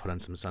and put on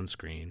some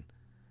sunscreen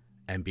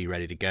and be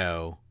ready to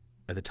go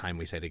at the time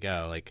we say to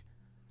go. Like,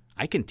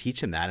 I can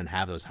teach him that and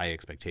have those high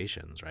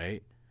expectations,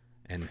 right?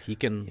 And he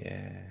can.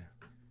 Yeah.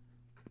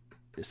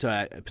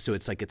 So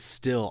it's like it's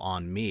still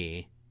on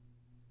me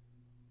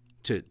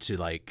to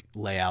like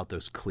lay out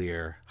those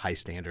clear high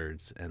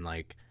standards and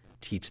like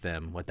teach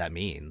them what that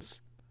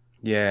means.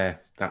 Yeah,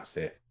 that's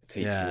it.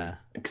 Teach them. Yeah.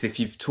 Because if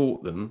you've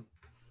taught them,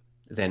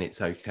 then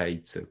it's okay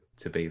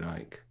to be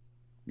like,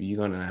 you're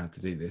gonna know how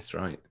to do this,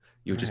 right?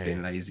 You're just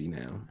being lazy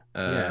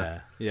now.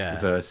 Yeah.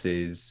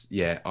 Versus,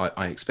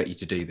 I expect you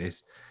to do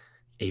this,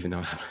 even though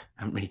I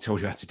haven't really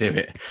told you how to do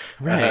it.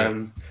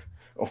 Right.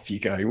 Off you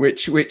go.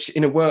 Which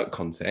in a work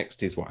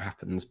context is what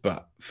happens,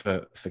 but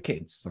for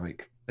kids,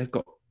 like, they've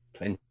got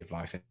plenty of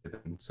life ahead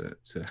of them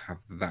to have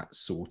that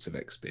sort of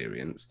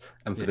experience.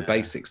 And for the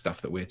basic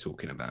stuff that we're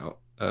talking about,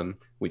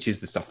 which is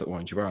the stuff that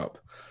winds you up.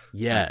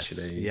 Yes.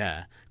 Actually,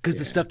 Yeah. Because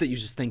the stuff that you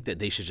just think that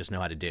they should just know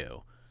how to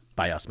do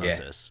by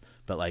osmosis,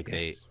 but like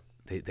they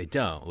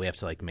don't. We have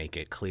to like make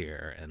it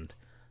clear, and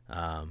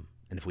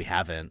if we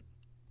haven't,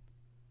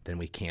 then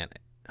we can't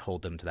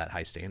hold them to that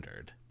high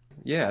standard.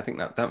 Yeah, I think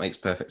that makes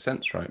perfect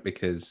sense, right?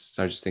 Because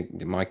I just think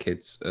my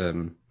kids,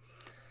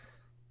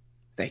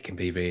 they can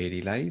be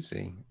really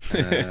lazy.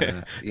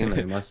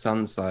 My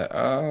son's like,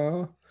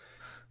 oh,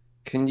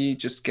 can you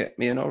just get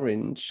me an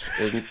orange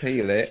and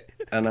peel it?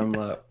 And I'm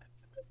like,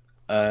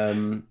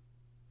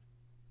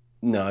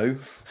 no,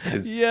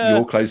 because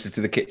you're closer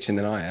to the kitchen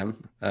than I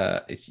am.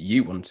 If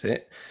you want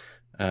it.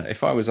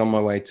 If I was on my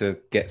way to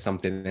get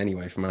something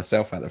anyway for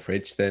myself out of the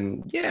fridge,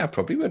 then I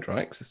probably would,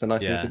 right? Because it's a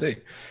nice thing to do.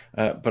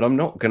 But I'm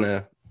not going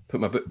to put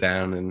my book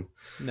down and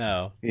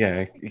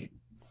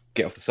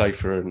get off the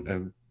sofa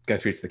and go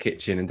through to the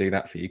kitchen and do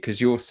that for you, because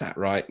you're sat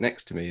right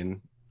next to me and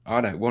I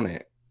don't want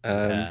it.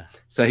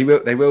 So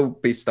they will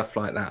be stuff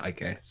like that, I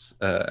guess.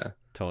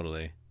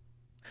 Totally.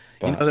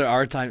 But, there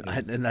are times,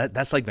 and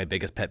that's like my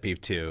biggest pet peeve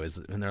too,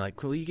 is when they're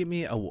like, will you give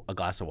me a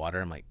glass of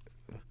water? I'm like,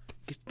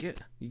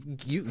 get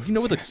you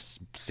know where the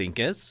sink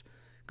is?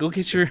 Go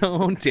get your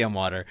own damn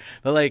water.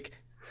 But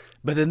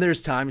then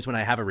there's times when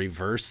I have a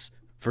reverse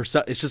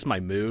it's just my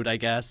mood, I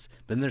guess.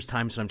 But then there's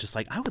times when I'm just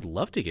like, I would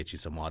love to get you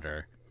some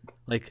water.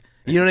 Like,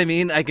 you know what I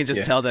mean? I can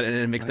just tell that, and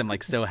it makes them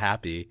like so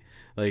happy.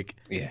 Like,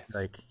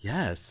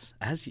 yes,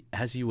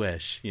 as you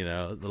wish,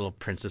 little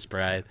princess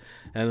bride,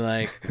 and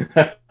like,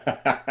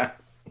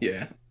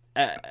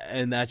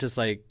 and that just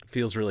like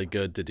feels really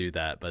good to do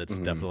that, but it's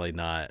definitely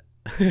not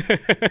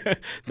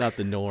not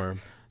the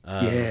norm.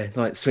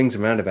 Like swings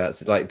and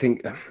roundabouts. Like,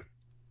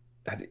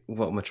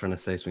 what am I trying to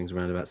say? Swings and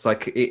roundabouts.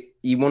 Like,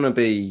 you want to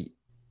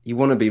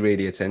be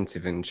really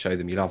attentive and show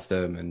them you love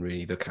them and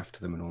really look after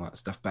them and all that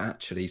stuff. But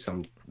actually,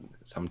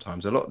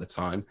 sometimes, a lot of the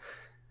time,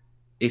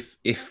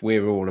 if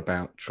we're all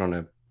about trying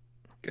to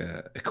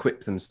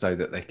equip them so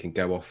that they can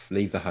go off,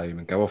 leave the home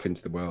and go off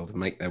into the world and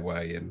make their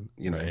way and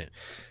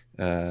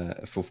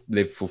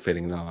live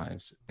fulfilling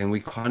lives, and we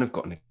kind of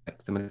got to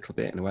neglect them a little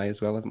bit in a way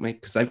as well, haven't we?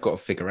 Because they've got to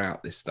figure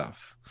out this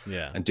stuff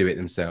and do it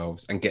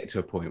themselves and get to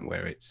a point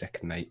where it's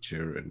second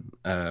nature,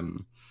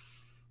 and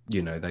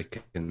they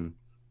can,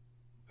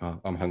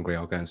 I'm hungry,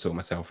 I'll go and sort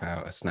myself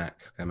out a snack,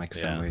 go make a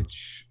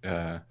sandwich,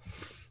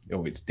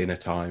 it's dinner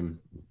time,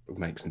 we'll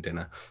make some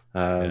dinner.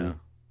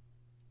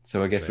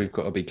 So I guess we've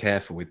got to be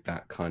careful with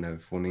that kind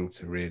of wanting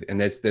to really,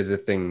 and there's a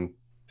thing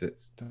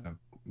that's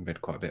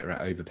read quite a bit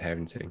about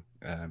overparenting,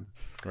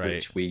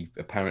 which we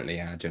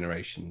apparently, our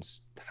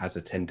generations has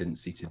a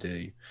tendency to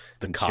do.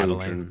 The and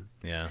coddling,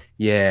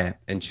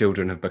 and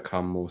children have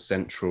become more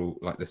central,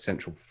 like the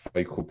central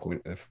focal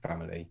point of the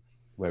family,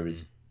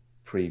 whereas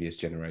previous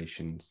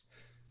generations,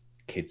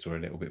 kids were a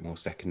little bit more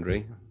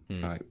secondary.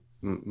 Like,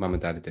 mum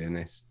and dad are doing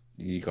this,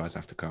 you guys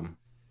have to come.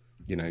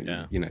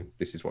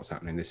 This is what's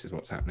happening. This is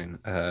what's happening.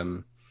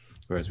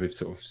 Whereas we've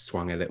sort of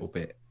swung a little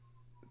bit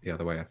the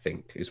other way, I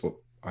think, is what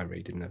I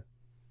read in the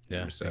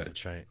Yeah, I research. think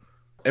that's right.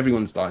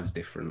 Everyone's lives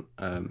different.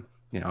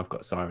 I've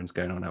got sirens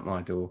going on at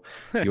my door.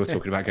 You're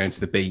talking about going to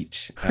the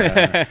beach.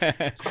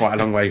 It's quite a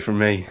long way from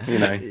me,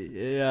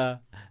 Yeah,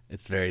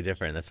 it's very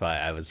different. That's why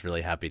I was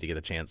really happy to get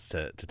a chance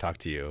to talk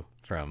to you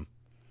from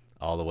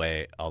all the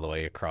way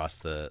across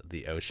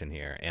the ocean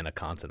here and a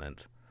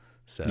continent.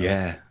 So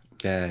Yeah.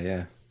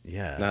 yeah.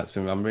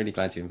 I'm really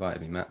glad you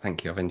invited me, Matt.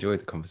 Thank you. I've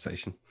enjoyed the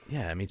conversation.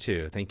 Yeah, me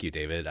too. Thank you,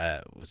 David.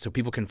 So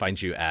people can find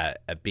you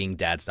at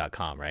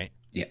beingdads.com, right?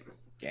 Yeah.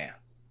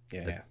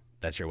 Yeah.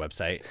 That's your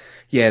website.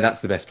 Yeah,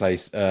 that's the best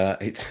place.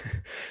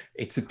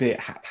 It's a bit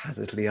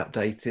haphazardly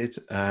updated,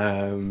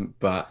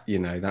 but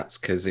that's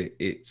because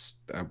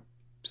it's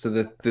so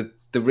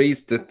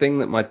the thing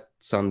that my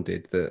son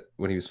did that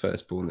when he was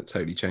first born that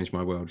totally changed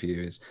my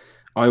worldview is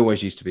I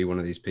always used to be one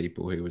of these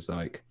people who was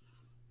like,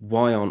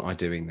 why aren't I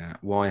doing that?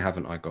 Why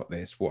haven't I got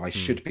this? Well, I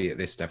should be at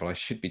this level. I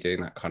should be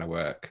doing that kind of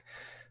work,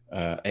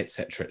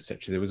 etc.,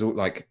 etc. There was all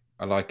like,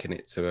 I liken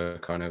it to a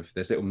kind of,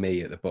 there's little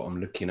me at the bottom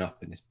looking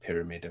up in this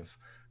pyramid of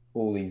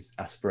all these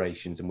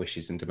aspirations and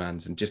wishes and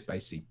demands and just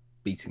basically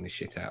beating the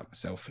shit out of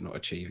myself for not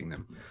achieving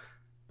them.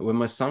 But when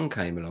my son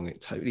came along,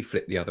 it totally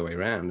flipped the other way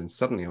around. And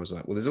suddenly I was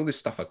like, well, there's all this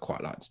stuff I'd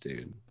quite like to do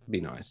and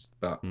be nice.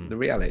 But the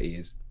reality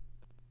is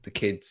the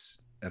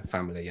kids and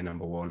family are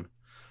number one.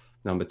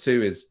 Number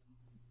two is,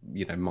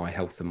 my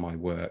health and my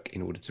work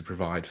in order to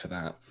provide for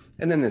that.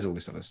 And then there's all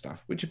this other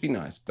stuff, which would be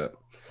nice, but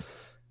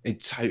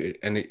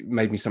it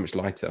made me so much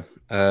lighter.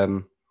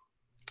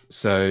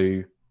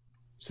 So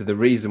the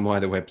reason why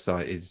the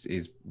website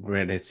is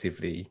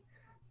relatively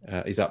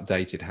is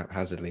updated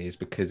haphazardly is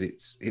because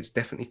it's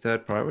definitely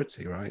third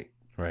priority, right?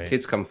 Right.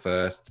 Kids come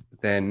first,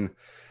 then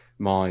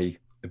my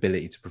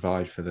ability to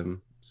provide for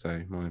them,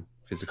 so my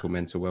physical,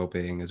 mental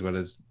well-being as well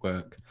as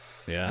work.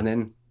 Yeah. And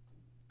then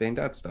being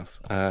dad stuff.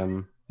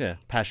 Yeah,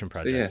 passion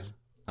projects. So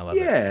I love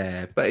it.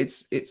 Yeah, but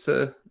it's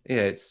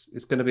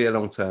going to be a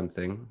long-term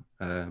thing.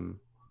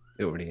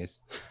 It already is.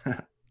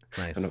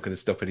 Nice. I'm not going to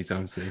stop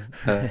anytime soon.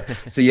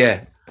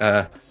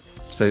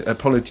 So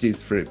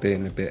apologies for it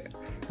being a bit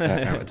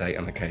out of date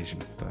on occasion.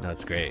 But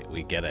That's great.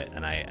 We get it,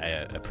 and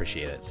I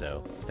appreciate it.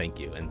 So thank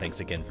you, and thanks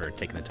again for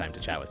taking the time to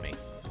chat with me.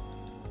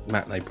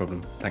 Matt, no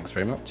problem. Thanks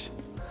very much.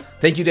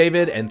 Thank you,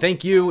 David, and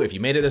thank you if you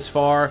made it this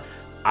far.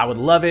 I would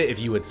love it if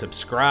you would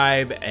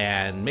subscribe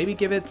and maybe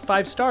give it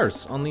 5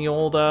 stars on the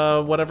old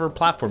whatever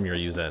platform you're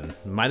using.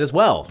 Might as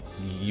well.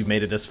 You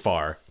made it this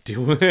far.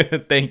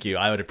 Thank you.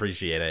 I would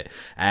appreciate it.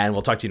 And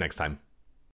we'll talk to you next time.